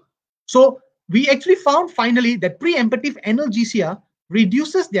we do? So we actually found finally that preemptive analgesia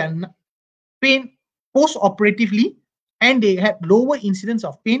reduces their pain post-operatively, and they had lower incidence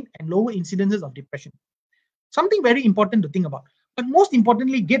of pain and lower incidences of depression. Something very important to think about. But most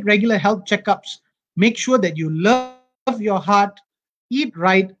importantly, get regular health checkups. Make sure that you love your heart, eat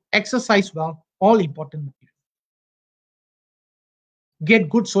right, exercise well, all important. Get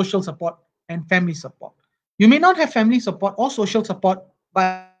good social support and family support. You may not have family support or social support,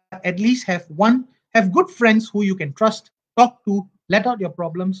 but at least have good friends who you can trust, talk to, let out your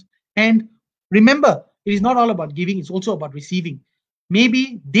problems. And remember, it is not all about giving, it's also about receiving.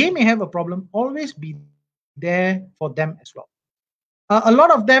 Maybe they may have a problem, always be there for them as well. A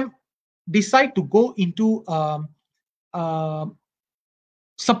lot of them decide to go into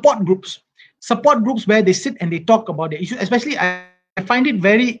support groups where they sit and they talk about their issues. Especially, I find it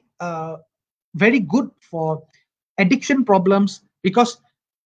very good for addiction problems, because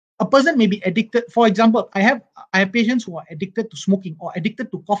a person may be addicted. For example, I have patients who are addicted to smoking or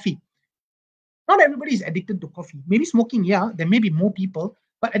addicted to coffee. Not everybody is addicted to coffee. Maybe smoking, yeah, there may be more people,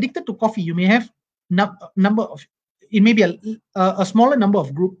 but addicted to coffee, you may have it may be a smaller number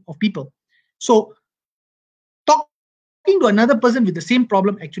of group of people. So talking to another person with the same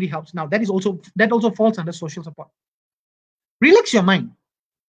problem actually helps. Now that also falls under social support. Relax your mind.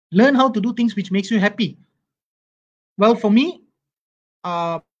 Learn how to do things which makes you happy. Well, for me,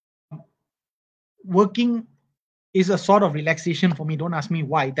 working is a sort of relaxation for me. Don't ask me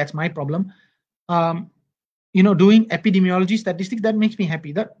why. That's my problem. Doing epidemiology statistics, that makes me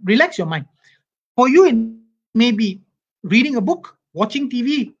happy. That relax your mind. For you, it may be reading a book, watching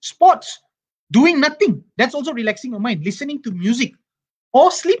TV, sports, doing nothing. That's also relaxing your mind. Listening to music or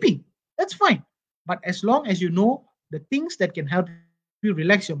sleeping. That's fine. But as long as you know the things that can help you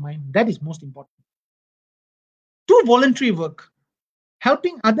relax your mind, that is most important. Do voluntary work.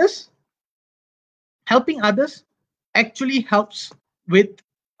 Helping others, helping others actually helps with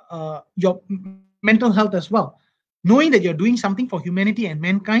your mental health as well. Knowing that you're doing something for humanity and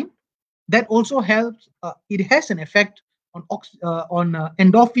mankind, that also helps. It has an effect on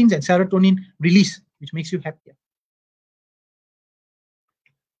endorphins and serotonin release, which makes you happier.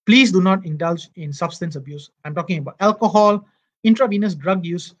 Please do not indulge in substance abuse. I'm talking about alcohol, intravenous drug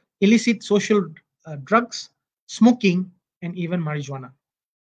use, illicit social drugs, smoking, and even marijuana.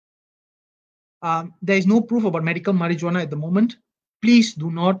 There is no proof about medical marijuana at the moment. Please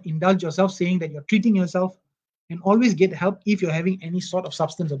do not indulge yourself saying that you're treating yourself, and always get help if you're having any sort of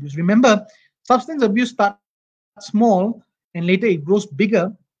substance abuse. Remember, substance abuse starts small and later it grows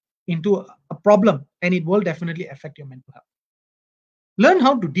bigger into a problem, and it will definitely affect your mental health. Learn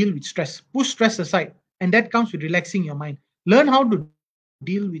how to deal with stress. Push stress aside, and that comes with relaxing your mind. Learn how to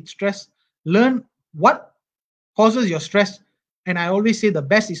deal with stress. Learn what causes your stress. And I always say the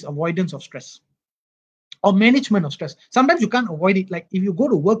best is avoidance of stress or management of stress. Sometimes you can't avoid it. Like if you go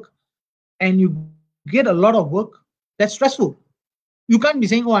to work and you get a lot of work, that's stressful. You can't be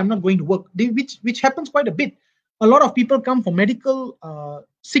saying, "Oh, I'm not going to work," which happens quite a bit. A lot of people come for medical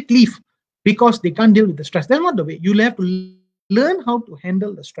sick leave because they can't deal with the stress. That's not the way. You'll have to learn how to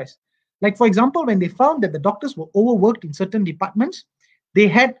handle the stress. Like, for example, when they found that the doctors were overworked in certain departments, they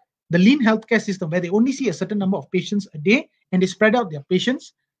had the lean healthcare system where they only see a certain number of patients a day and they spread out their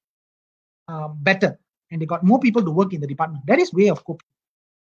patients better. And they got more people to work in the department. That is way of coping.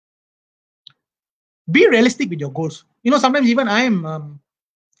 Be realistic with your goals. Sometimes even I am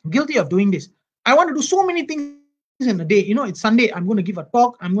guilty of doing this. I want to do so many things in a day. It's Sunday. I'm going to give a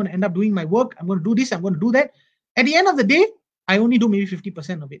talk. I'm going to end up doing my work. I'm going to do this. I'm going to do that. At the end of the day, I only do maybe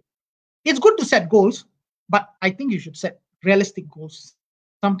 50% of it. It's good to set goals, but I think you should set realistic goals.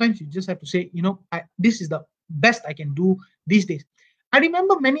 Sometimes you just have to say, this is the best I can do these days. I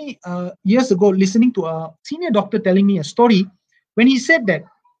remember many years ago listening to a senior doctor telling me a story when he said that,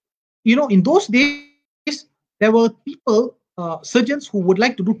 in those days, there were people, surgeons who would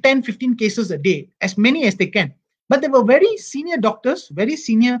like to do 10, 15 cases a day, as many as they can. But there were very senior doctors, very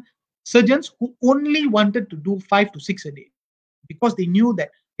senior surgeons who only wanted to do 5 to 6 a day because they knew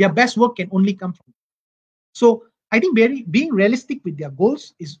that their best work can only come from it. So I think being realistic with their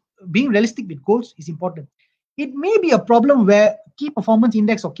goals is important. It may be a problem where key performance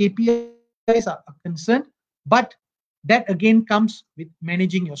index or KPIs are concerned, but that again comes with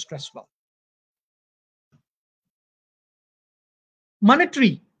managing your stress well.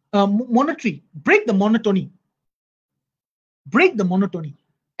 Monetary, break the monotony.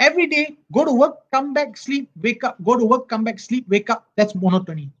 Every day, go to work, come back, sleep, wake up, go to work, come back, sleep, wake up. That's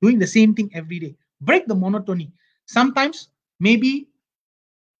monotony. Doing the same thing every day. Break the monotony. Sometimes maybe,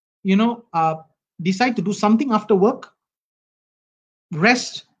 decide to do something after work,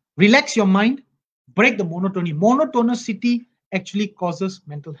 rest, relax your mind, break the monotony. Monotonicity actually causes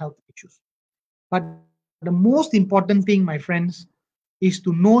mental health issues. But the most important thing, my friends, is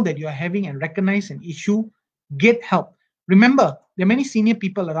to know that you are having and recognize an issue, get help. Remember, there are many senior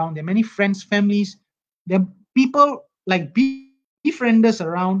people around, there are many friends, families, there are people like befrienders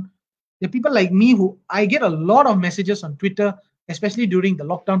around. There are people like me who I get a lot of messages on Twitter, especially during the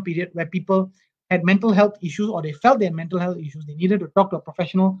lockdown period, where people had mental health issues or they felt they had mental health issues. They needed to talk to a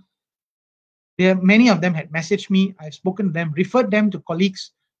professional. Many of them had messaged me. I've spoken to them, referred them to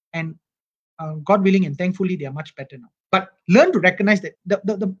colleagues, and God willing and thankfully, they are much better now. But learn to recognize that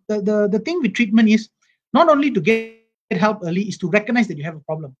the thing with treatment is not only to get help early, is to recognize that you have a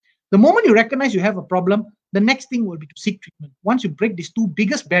problem. The moment you recognize you have a problem, the next thing will be to seek treatment. Once you break these two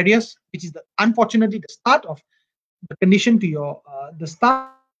biggest barriers, which is unfortunately the start of the condition to your, the start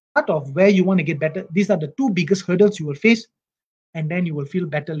of where you want to get better, these are the two biggest hurdles you will face, and then you will feel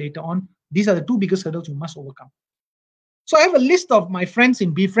better later on. These are the two biggest hurdles you must overcome. So I have a list of my friends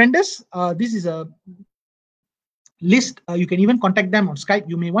in Befrienders. This is a list. You can even contact them on Skype.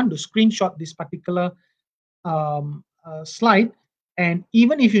 You may want to screenshot this particular slide. And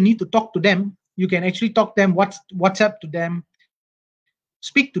even if you need to talk to them, you can actually talk to them, WhatsApp to them,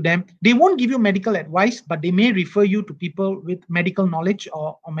 speak to them. They won't give you medical advice, but they may refer you to people with medical knowledge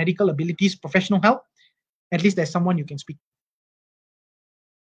or medical abilities, professional help. At least there's someone you can speak to.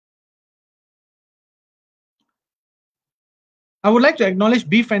 I would like to acknowledge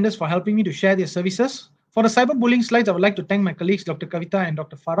Befrienders for helping me to share their services. For the cyberbullying slides, I would like to thank my colleagues, Dr. Kavita and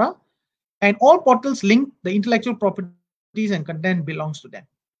Dr. Farah. And all portals linked, the intellectual properties and content belongs to them.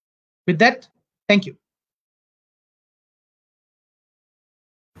 With that, thank you.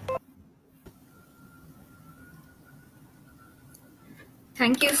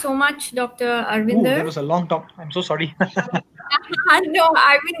 Thank you so much, Dr. Oh, Arvinder. that was a long talk. I'm so sorry. No,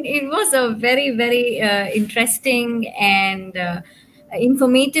 I mean, it was a very, very interesting and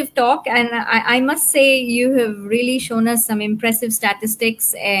informative talk. And I must say, you have really shown us some impressive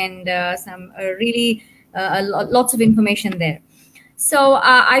statistics and some really lots of information there. So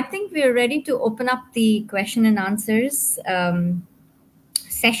I think we're ready to open up the question and answers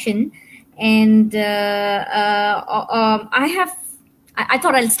session. And I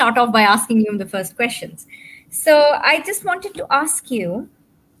thought I'll start off by asking you the first questions. So I just wanted to ask you,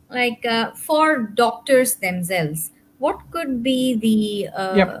 like, for doctors themselves, what could be the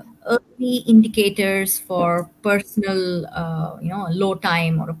early indicators for personal, low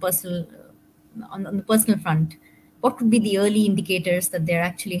time or a personal on the personal front? What could be the early indicators that they're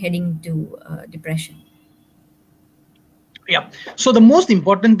actually heading to depression? Yeah. So the most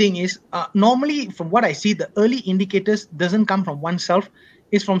important thing is normally, from what I see, the early indicators doesn't come from oneself;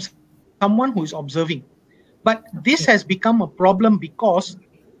 it's from someone who is observing. But this has become a problem because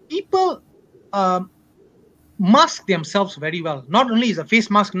people mask themselves very well. Not only is a face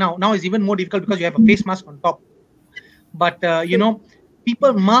mask now it's even more difficult because you have a face mask on top. But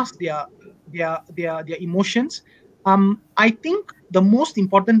people mask their emotions. I think the most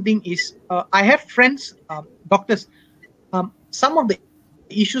important thing is I have friends, doctors. Some of the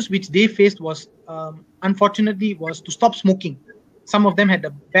issues which they faced was, unfortunately, was to stop smoking. Some of them had a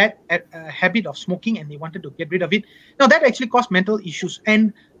bad habit of smoking and they wanted to get rid of it. Now that actually caused mental issues,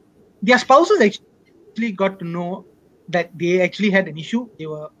 and their spouses actually got to know that they actually had an issue. They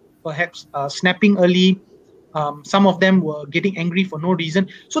were perhaps snapping early. Some of them were getting angry for no reason.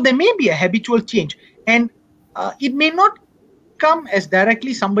 So there may be a habitual change, and it may not come as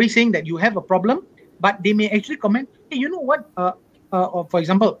directly somebody saying that you have a problem, but they may actually comment, hey, you know what? For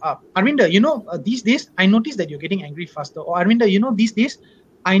example, Arvinder, these days I noticed that you're getting angry faster. Or Arvinder, these days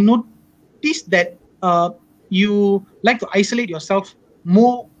I noticed that you like to isolate yourself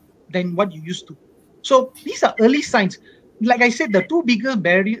more than what you used to. So these are early signs. Like I said, the two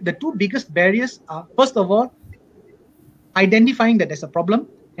biggest barriers are, first of all, identifying that there's a problem,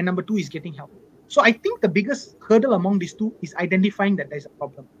 and number two is getting help. So I think the biggest hurdle among these two is identifying that there's a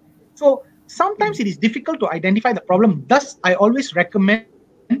problem. So sometimes it is difficult to identify the problem. Thus, I always recommend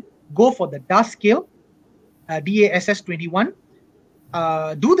go for the DASS scale, DASS 21.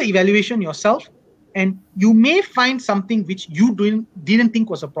 Do the evaluation yourself, and you may find something which you didn't think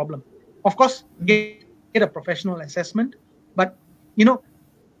was a problem. Of course, get a professional assessment, but it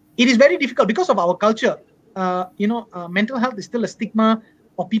is very difficult because of our culture. Mental health is still a stigma,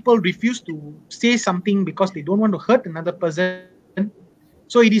 or people refuse to say something because they don't want to hurt another person.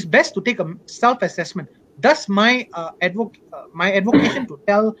 So it is best to take a self-assessment. Thus, my advocation to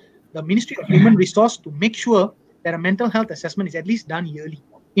tell the Ministry of Human Resource to make sure that a mental health assessment is at least done yearly.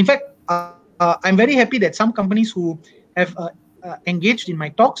 In fact, I'm very happy that some companies who have engaged in my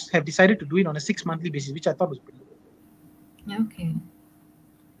talks have decided to do it on a 6-monthly basis, which I thought was pretty good. Okay.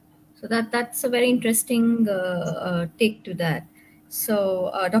 So that's a very interesting take to that. So,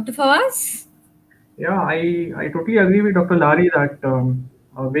 Dr. Fawaz? Yeah, I totally agree with Dr. Lari that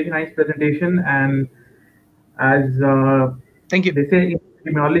a very nice presentation, and as thank you. They say in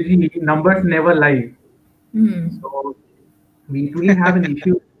criminology, numbers never lie. So we truly have an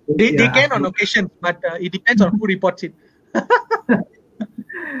issue. They can on occasion, but it depends on who reports it.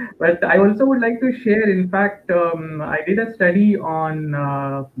 But I also would like to share, in fact, I did a study on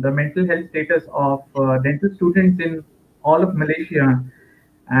the mental health status of dental students in all of Malaysia.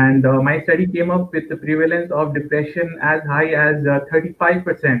 And my study came up with the prevalence of depression as high as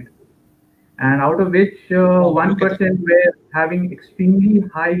 35%. And out of which 1% were having extremely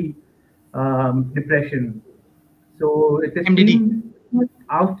high depression. So it is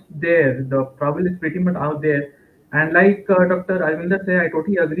out there. The problem is pretty much out there. And like Dr. Arvinder said, I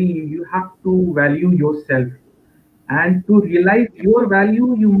totally agree. You have to value yourself. And to realize your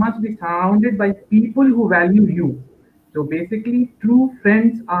value, you must be surrounded by people who value you. So basically, true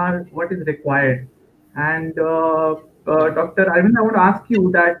friends are what is required. And Dr. Arvind, I want to ask you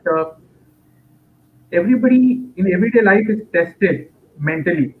that everybody in everyday life is tested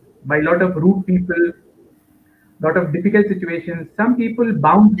mentally by a lot of rude people, lot of difficult situations. Some people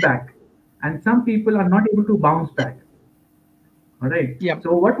bounce back, and some people are not able to bounce back. All right. Yeah.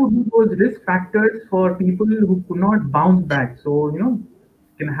 So what would be those risk factors for people who could not bounce back? So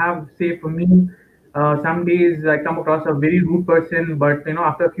can have, say, for me, some days I come across a very rude person, but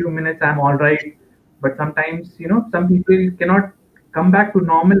after a few minutes I'm all right. But sometimes some people cannot come back to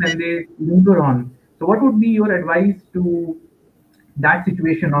normal and they linger on. So what would be your advice to that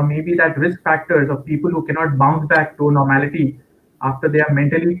situation, or maybe that risk factors of people who cannot bounce back to normality after they are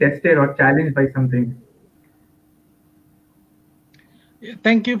mentally tested or challenged by something?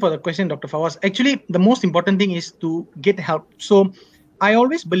 Thank you for the question, Dr. Fawaz. Actually, the most important thing is to get help. So I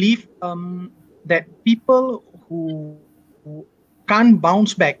always believe that people who can't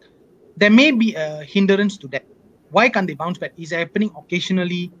bounce back, there may be a hindrance to that. Why can't they bounce back? Is happening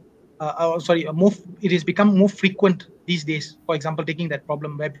occasionally. It has become more frequent these days. For example, taking that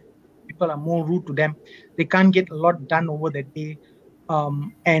problem where people are more rude to them. They can't get a lot done over that day.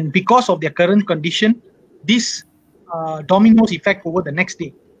 And because of their current condition, this dominoes effect over the next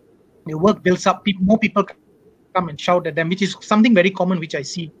day. The work builds up, more people come and shout at them, which is something very common, which I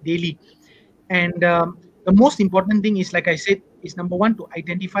see daily. And the most important thing is, like I said, is number one, to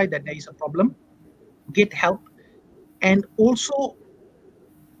identify that there is a problem, get help. And also,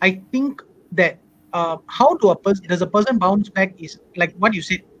 I think that how does a person bounce back is like what you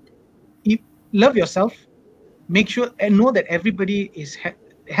said. You love yourself, make sure and know that everybody is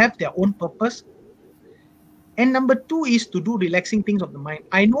have their own purpose. And number two is to do relaxing things of the mind.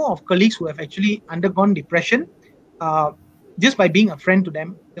 I know of colleagues who have actually undergone depression just by being a friend to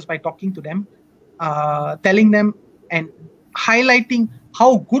them, just by talking to them, telling them and highlighting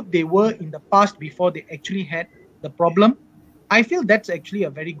how good they were in the past before they actually had the problem. I feel that's actually a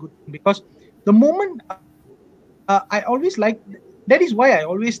very good thing, because the moment I always that is why I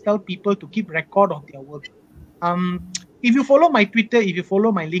always tell people to keep record of their work. If you follow my Twitter, if you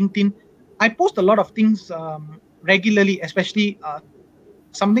follow my LinkedIn, I post a lot of things regularly, especially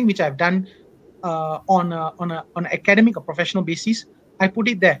something which I've done on an academic or professional basis. I put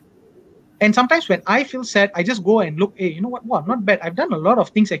it there. And sometimes when I feel sad, I just go and look, hey, you know what? Wow, not bad. I've done a lot of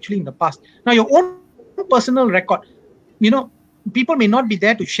things actually in the past. Now, your own personal record, people may not be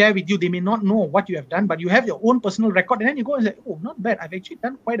there to share with you. They may not know what you have done, but you have your own personal record. And then you go and say, oh, not bad. I've actually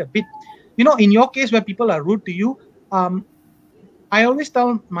done quite a bit. In your case where people are rude to you, I always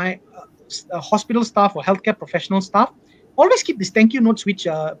tell my hospital staff or healthcare professional staff, always keep these thank you notes which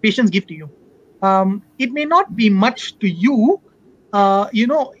patients give to you. It may not be much to you.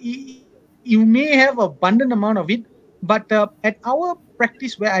 You may have an abundant amount of it, but at our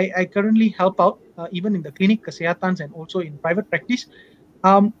practice where I currently help out, even in the clinic, Kesehatans, and also in private practice,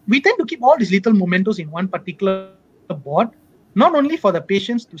 we tend to keep all these little mementos in one particular board, not only for the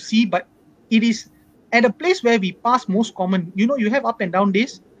patients to see, but it is at a place where we pass most common. You have up and down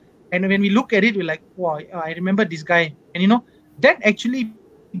days, and when we look at it, we're like, wow, I remember this guy. And that actually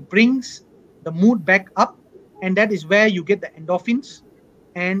brings the mood back up, and that is where you get the endorphins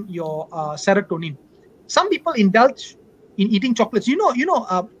and your serotonin. Some people indulge in eating chocolates.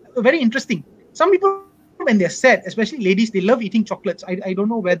 Very interesting. Some people, when they're sad, especially ladies, they love eating chocolates. I don't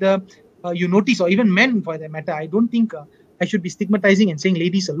know whether you notice, or even men for that matter. I don't think I should be stigmatizing and saying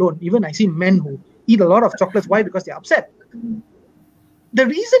ladies alone. Even I see men who eat a lot of chocolates. Why? Because they're upset. The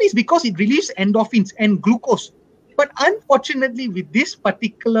reason is because it relieves endorphins and glucose. But unfortunately, with this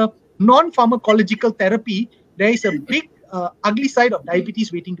particular non-pharmacological therapy, there is a big ugly side of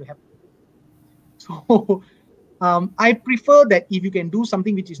diabetes waiting to happen. So I prefer that if you can do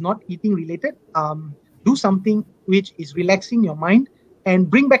something which is not eating related, do something which is relaxing your mind and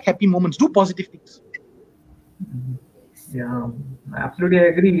bring back happy moments. Do positive things. Yeah, absolutely, I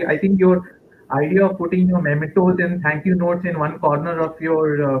agree. I think your idea of putting your mementos and thank you notes in one corner of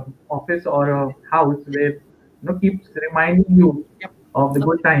your office or house, where keeps reminding you of the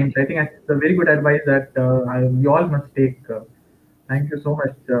good times. I think that's a very good advice that we all must take. Thank you so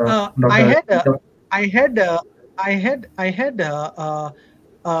much, Dr. I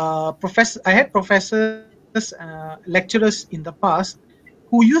had professors, lecturers in the past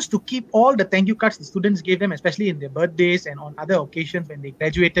who used to keep all the thank you cards the students gave them, especially in their birthdays and on other occasions when they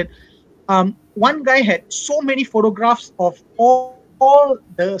graduated. One guy had so many photographs of all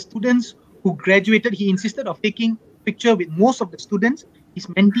the students who graduated. He insisted of taking picture with most of the students, his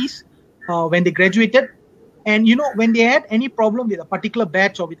mentees, when they graduated. And when they had any problem with a particular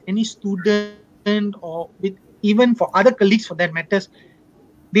batch or with any student or with even for other colleagues for that matters,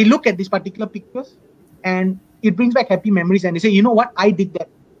 they look at these particular pictures and it brings back happy memories, and they say, you know what, I did that.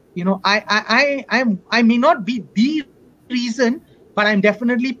 I may not be the reason, but I'm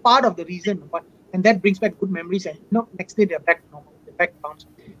definitely part of the reason. And that brings back good memories, and next day they're back to normal, they're back to bounce.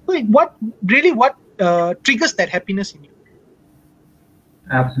 So what triggers that happiness in you?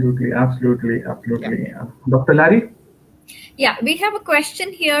 Absolutely. Yeah. Dr. Larry? Yeah, we have a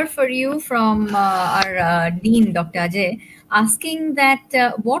question here for you from our Dean, Dr. Ajay, asking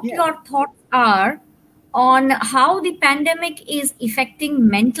that what your thoughts are on how the pandemic is affecting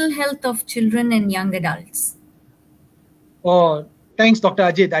mental health of children and young adults. Oh, thanks, Dr.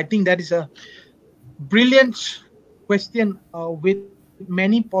 Ajay. I think that is a brilliant question with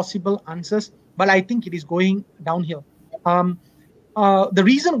many possible answers, but I think it is going downhill. The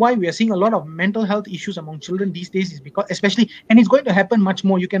reason why we are seeing a lot of mental health issues among children these days is because, especially, and it's going to happen much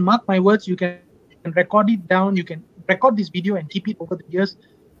more. You can mark my words, you can record it down, you can record this video and keep it over the years.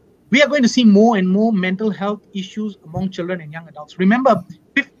 We are going to see more and more mental health issues among children and young adults. Remember,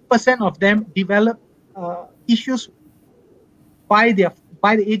 50% of them develop issues by the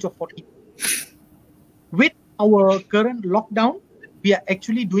age of 40. With our current lockdown, we are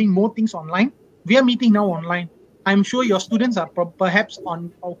actually doing more things online. We are meeting now online. I'm sure your students are perhaps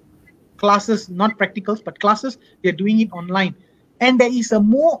on classes, not practicals, but classes. They're doing it online, and there is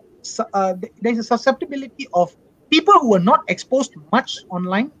there's a susceptibility of people who are not exposed much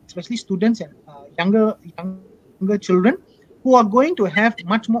online, especially students and younger children, who are going to have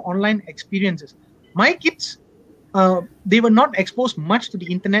much more online experiences. My kids, they were not exposed much to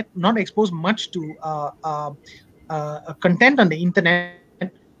the internet, not exposed much to content on the internet.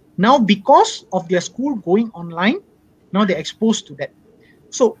 Now, because of their school going online, now they're exposed to that.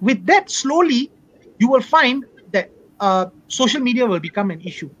 So with that, slowly, you will find that social media will become an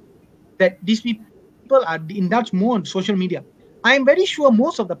issue, that these people are indulged more on social media. I am very sure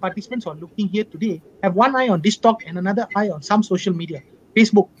most of the participants who are looking here today have one eye on this talk and another eye on some social media,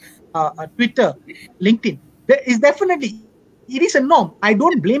 Facebook, Twitter, LinkedIn. There is definitely, it is a norm. I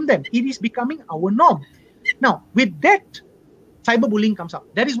don't blame them. It is becoming our norm. Now, with that, cyberbullying comes up.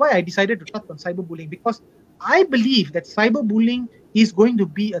 That is why I decided to talk on cyberbullying, because I believe that cyberbullying is going to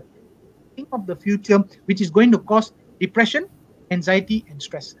be a thing of the future, which is going to cause depression, anxiety, and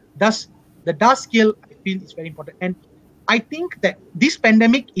stress. Thus, the DAS scale, I feel, is very important. And I think that this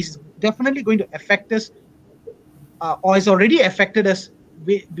pandemic is definitely going to affect us, or has already affected us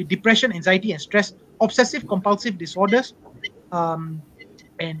with depression, anxiety, and stress, obsessive compulsive disorders, and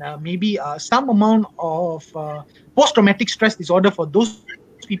maybe some amount of post-traumatic stress disorder for those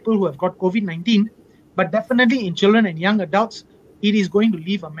people who have got COVID-19. But definitely in children and young adults, it is going to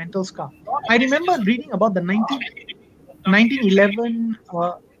leave a mental scar. I remember reading about the 1911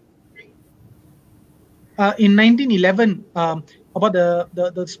 in 1911 about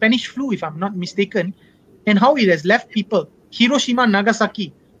the Spanish flu, if I'm not mistaken, and how it has left people, Hiroshima,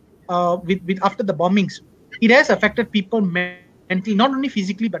 Nagasaki, with after the bombings. It has affected people mentally, not only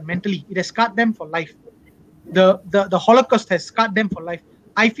physically but mentally. It has scarred them for life. The Holocaust has scarred them for life.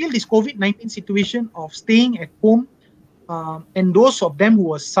 I feel this COVID-19 situation of staying at home, and those of them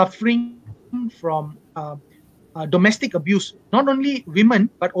who are suffering from domestic abuse, not only women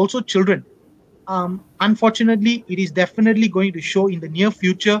but also children, unfortunately, it is definitely going to show in the near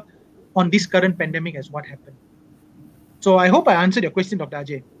future on this current pandemic as what happened. So I hope I answered your question, Dr.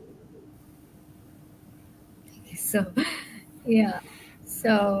 Ajay. So, yeah.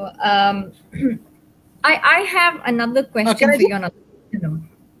 So, I have another question for you.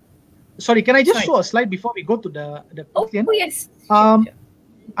 Sorry, can I just show a slide before we go to the question? Oh, yes. I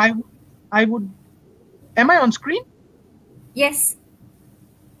would. Am I on screen? Yes.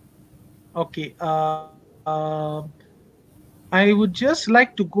 Okay. I would just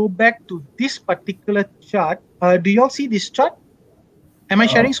like to go back to this particular chart. Do you all see this chart? Am I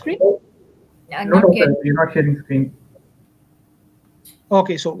sharing screen? No, you're not sharing screen.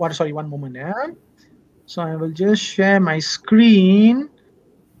 Okay, so sorry, one moment. So I will just share my screen.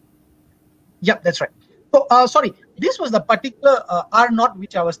 Yep, that's right. So sorry, this was the particular R0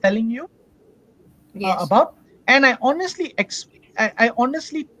 which I was telling you about, and I honestly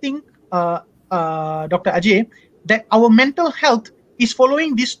think, Dr. Ajay, that our mental health is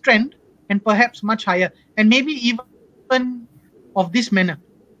following this trend and perhaps much higher, and maybe even of this manner.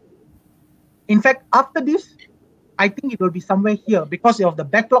 In fact, after this, I think it will be somewhere here because of the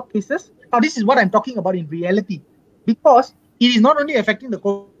backlog cases. Now, this is what I'm talking about in reality, because it is not only affecting the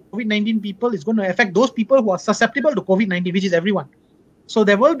COVID-19 people, it's going to affect those people who are susceptible to COVID-19, which is everyone. So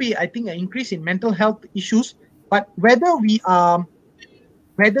there will be, I think, an increase in mental health issues, but whether we are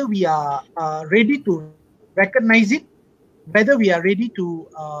ready to recognize it, whether we are ready to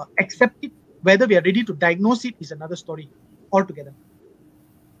accept it, whether we are ready to diagnose it is another story altogether.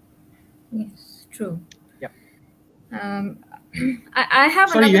 Yes, true. Yeah. I have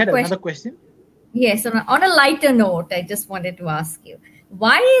Sorry, another you had question. another question? Yes, on a lighter note, I just wanted to ask you,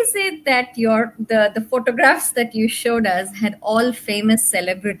 why is it that the photographs that you showed us had all famous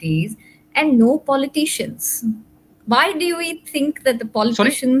celebrities and no politicians? Why do we think that the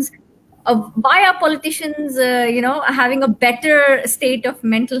politicians, why are politicians, having a better state of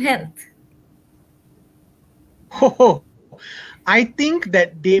mental health? I think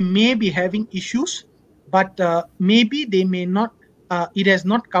that they may be having issues, but maybe they may not. It has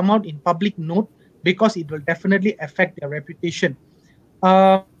not come out in public note. because it will definitely affect their reputation.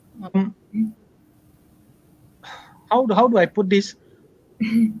 How do I put this?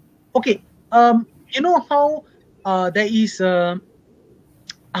 Okay, you know how there is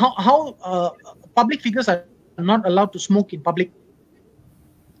how public figures are not allowed to smoke in public,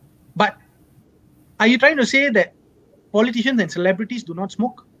 but are you trying to say that politicians and celebrities do not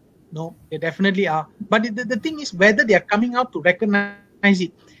smoke? No, they definitely are. But the thing is whether they are coming out to recognize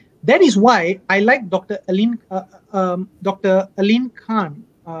it. That is why I like Dr. Aline Khan,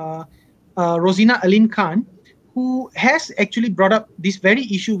 Rosina Aline Khan, who has actually brought up this very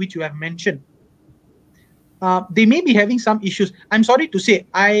issue which you have mentioned. They may be having some issues. I'm sorry to say,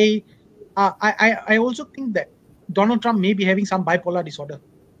 I also think that Donald Trump may be having some bipolar disorder.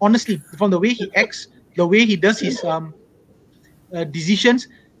 Honestly, from the way he acts, the way he does his decisions,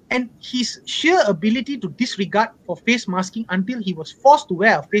 and his sheer ability to disregard for face masking until he was forced to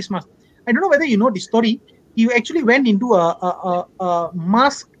wear a face mask. I don't know whether you know the story. He actually went into a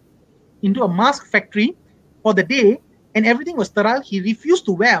mask factory for the day, and everything was sterile. He refused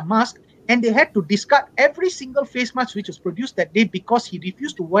to wear a mask, and they had to discard every single face mask which was produced that day because he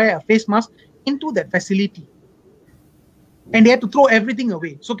refused to wear a face mask into that facility. And they had to throw everything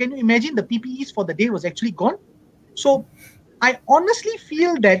away. So can you imagine the PPEs for the day was actually gone? So I honestly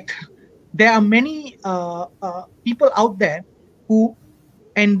feel that there are many people out there who,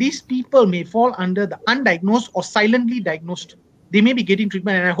 and these people may fall under the undiagnosed or silently diagnosed. They may be getting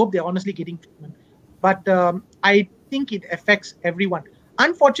treatment, and I hope they're honestly getting treatment. But I think it affects everyone.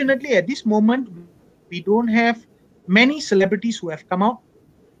 Unfortunately, at this moment, we don't have many celebrities who have come out.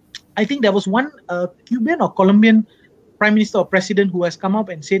 I think there was one Cuban or Colombian prime minister or president who has come up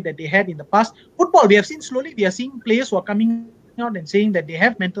and said that they had in the past. Football, we have seen slowly, we are seeing players who are coming out and saying that they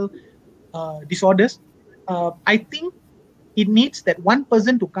have mental disorders. I think it needs that one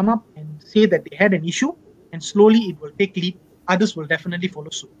person to come up and say that they had an issue, and slowly it will take lead. Others will definitely follow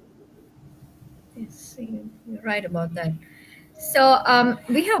suit. Yes, you're right about that. So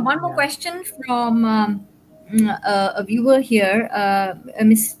we have one more question from a viewer here,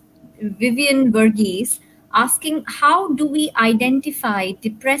 Ms. Vivian Verghese, asking, how do we identify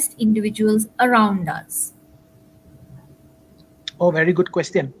depressed individuals around us? Oh, very good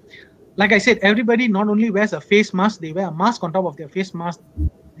question. Like I said, everybody not only wears a face mask, they wear a mask on top of their face mask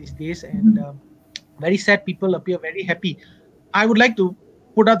these days, and very sad people appear very happy. I would like to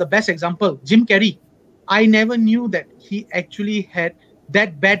put out the best example, Jim Carrey. I never knew that he actually had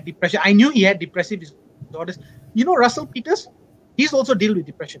that bad depression. I knew he had depressive disorders. You know, Russell Peters, he's also dealt with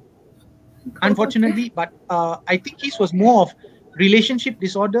depression, unfortunately, but I think his was more of relationship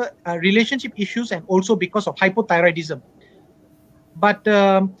disorder, relationship issues, and also because of hypothyroidism. But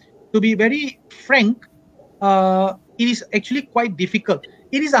to be very frank, it is actually quite difficult.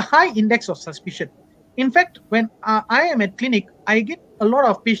 It is a high index of suspicion. In fact, when I am at clinic, I get a lot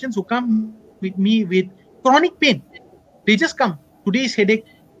of patients who come with me with chronic pain. They just come. Today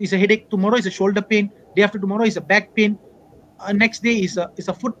is a headache. Tomorrow is a shoulder pain. Day after tomorrow is a back pain. Next day is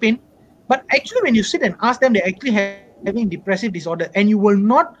a foot pain. But actually, when you sit and ask them, they're actually having depressive disorder, and you will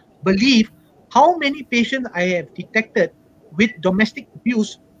not believe how many patients I have detected with domestic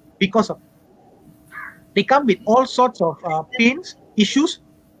abuse because of. They come with all sorts of pains, issues,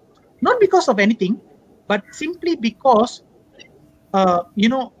 not because of anything, but simply because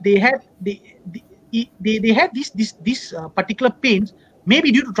they had these particular pains,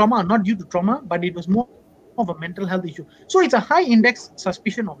 maybe due to trauma or not due to trauma, but it was more of a mental health issue. So it's a high index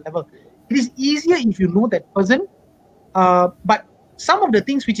suspicion of level. It is easier if you know that person, but some of the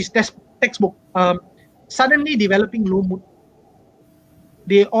things which is textbook, suddenly developing low mood.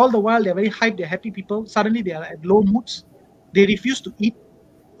 They all the while they're very hyped, they're happy people. Suddenly they are at low moods. They refuse to eat.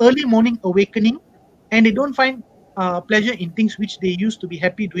 Early morning awakening, and they don't find pleasure in things which they used to be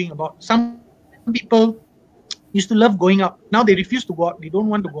happy doing about. Some people used to love going out. Now they refuse to go out. They don't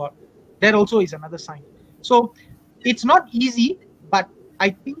want to go out. That also is another sign. So it's not easy, but I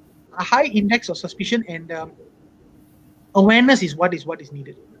think a high index of suspicion and awareness is what is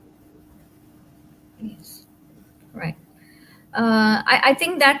needed. Yes, right. I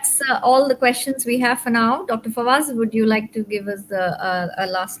think that's all the questions we have for now. Dr. Fawaz, would you like to give us a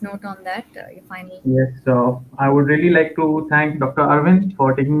last note on that? Your final. Yes, I would really like to thank Dr. Arvind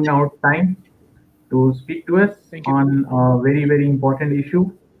for taking out time to speak to us on a very, very important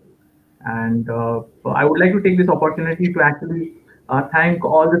issue. And I would like to take this opportunity to actually thank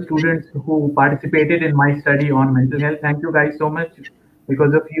all the students who participated in my study on mental health. Thank you guys so much.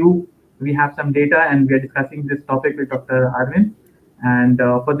 Because of you, we have some data and we are discussing this topic with Dr. Arvind. And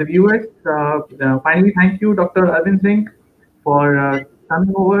for the viewers, finally, thank you, Dr. Arvind Singh, for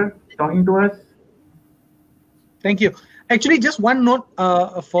coming over, talking to us, Thank you. Actually, just one note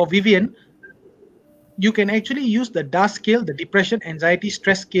for Vivian. You can actually use the DAS scale, the depression, anxiety,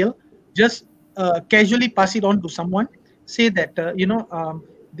 stress scale. Just casually pass it on to someone. Say that,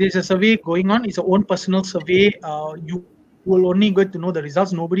 there's a survey going on. It's a own personal survey. You will only get to know the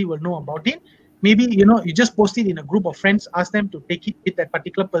results. Nobody will know about it. Maybe, you just post it in a group of friends, ask them to take it with that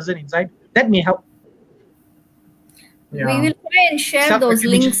particular person inside. That may help. Yeah. We will try and share those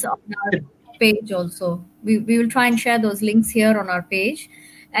links on our page also. We will try and share those links here on our page.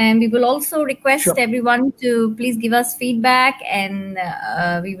 And we will also request everyone to please give us feedback, and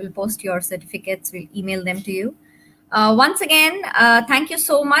we will post your certificates. We'll email them to you. Once again, thank you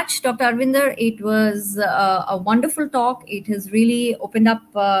so much, Dr. Arvinder. It was a wonderful talk. It has really opened up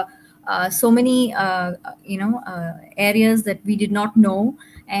so many, areas that we did not know.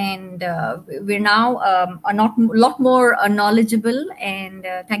 And we're now a lot more knowledgeable. And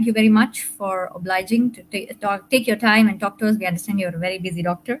thank you very much for obliging to take your time and talk to us. We understand you're a very busy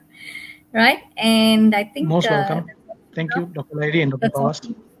doctor, right? And I think most welcome. Thank you, Dr. Lahiri and Dr.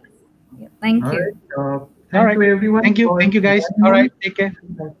 Fawaz. Yeah, thank you. Thank you, everyone. Thank you, guys. All right, take care.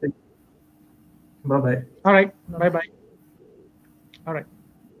 Bye bye. All right, bye bye. All right.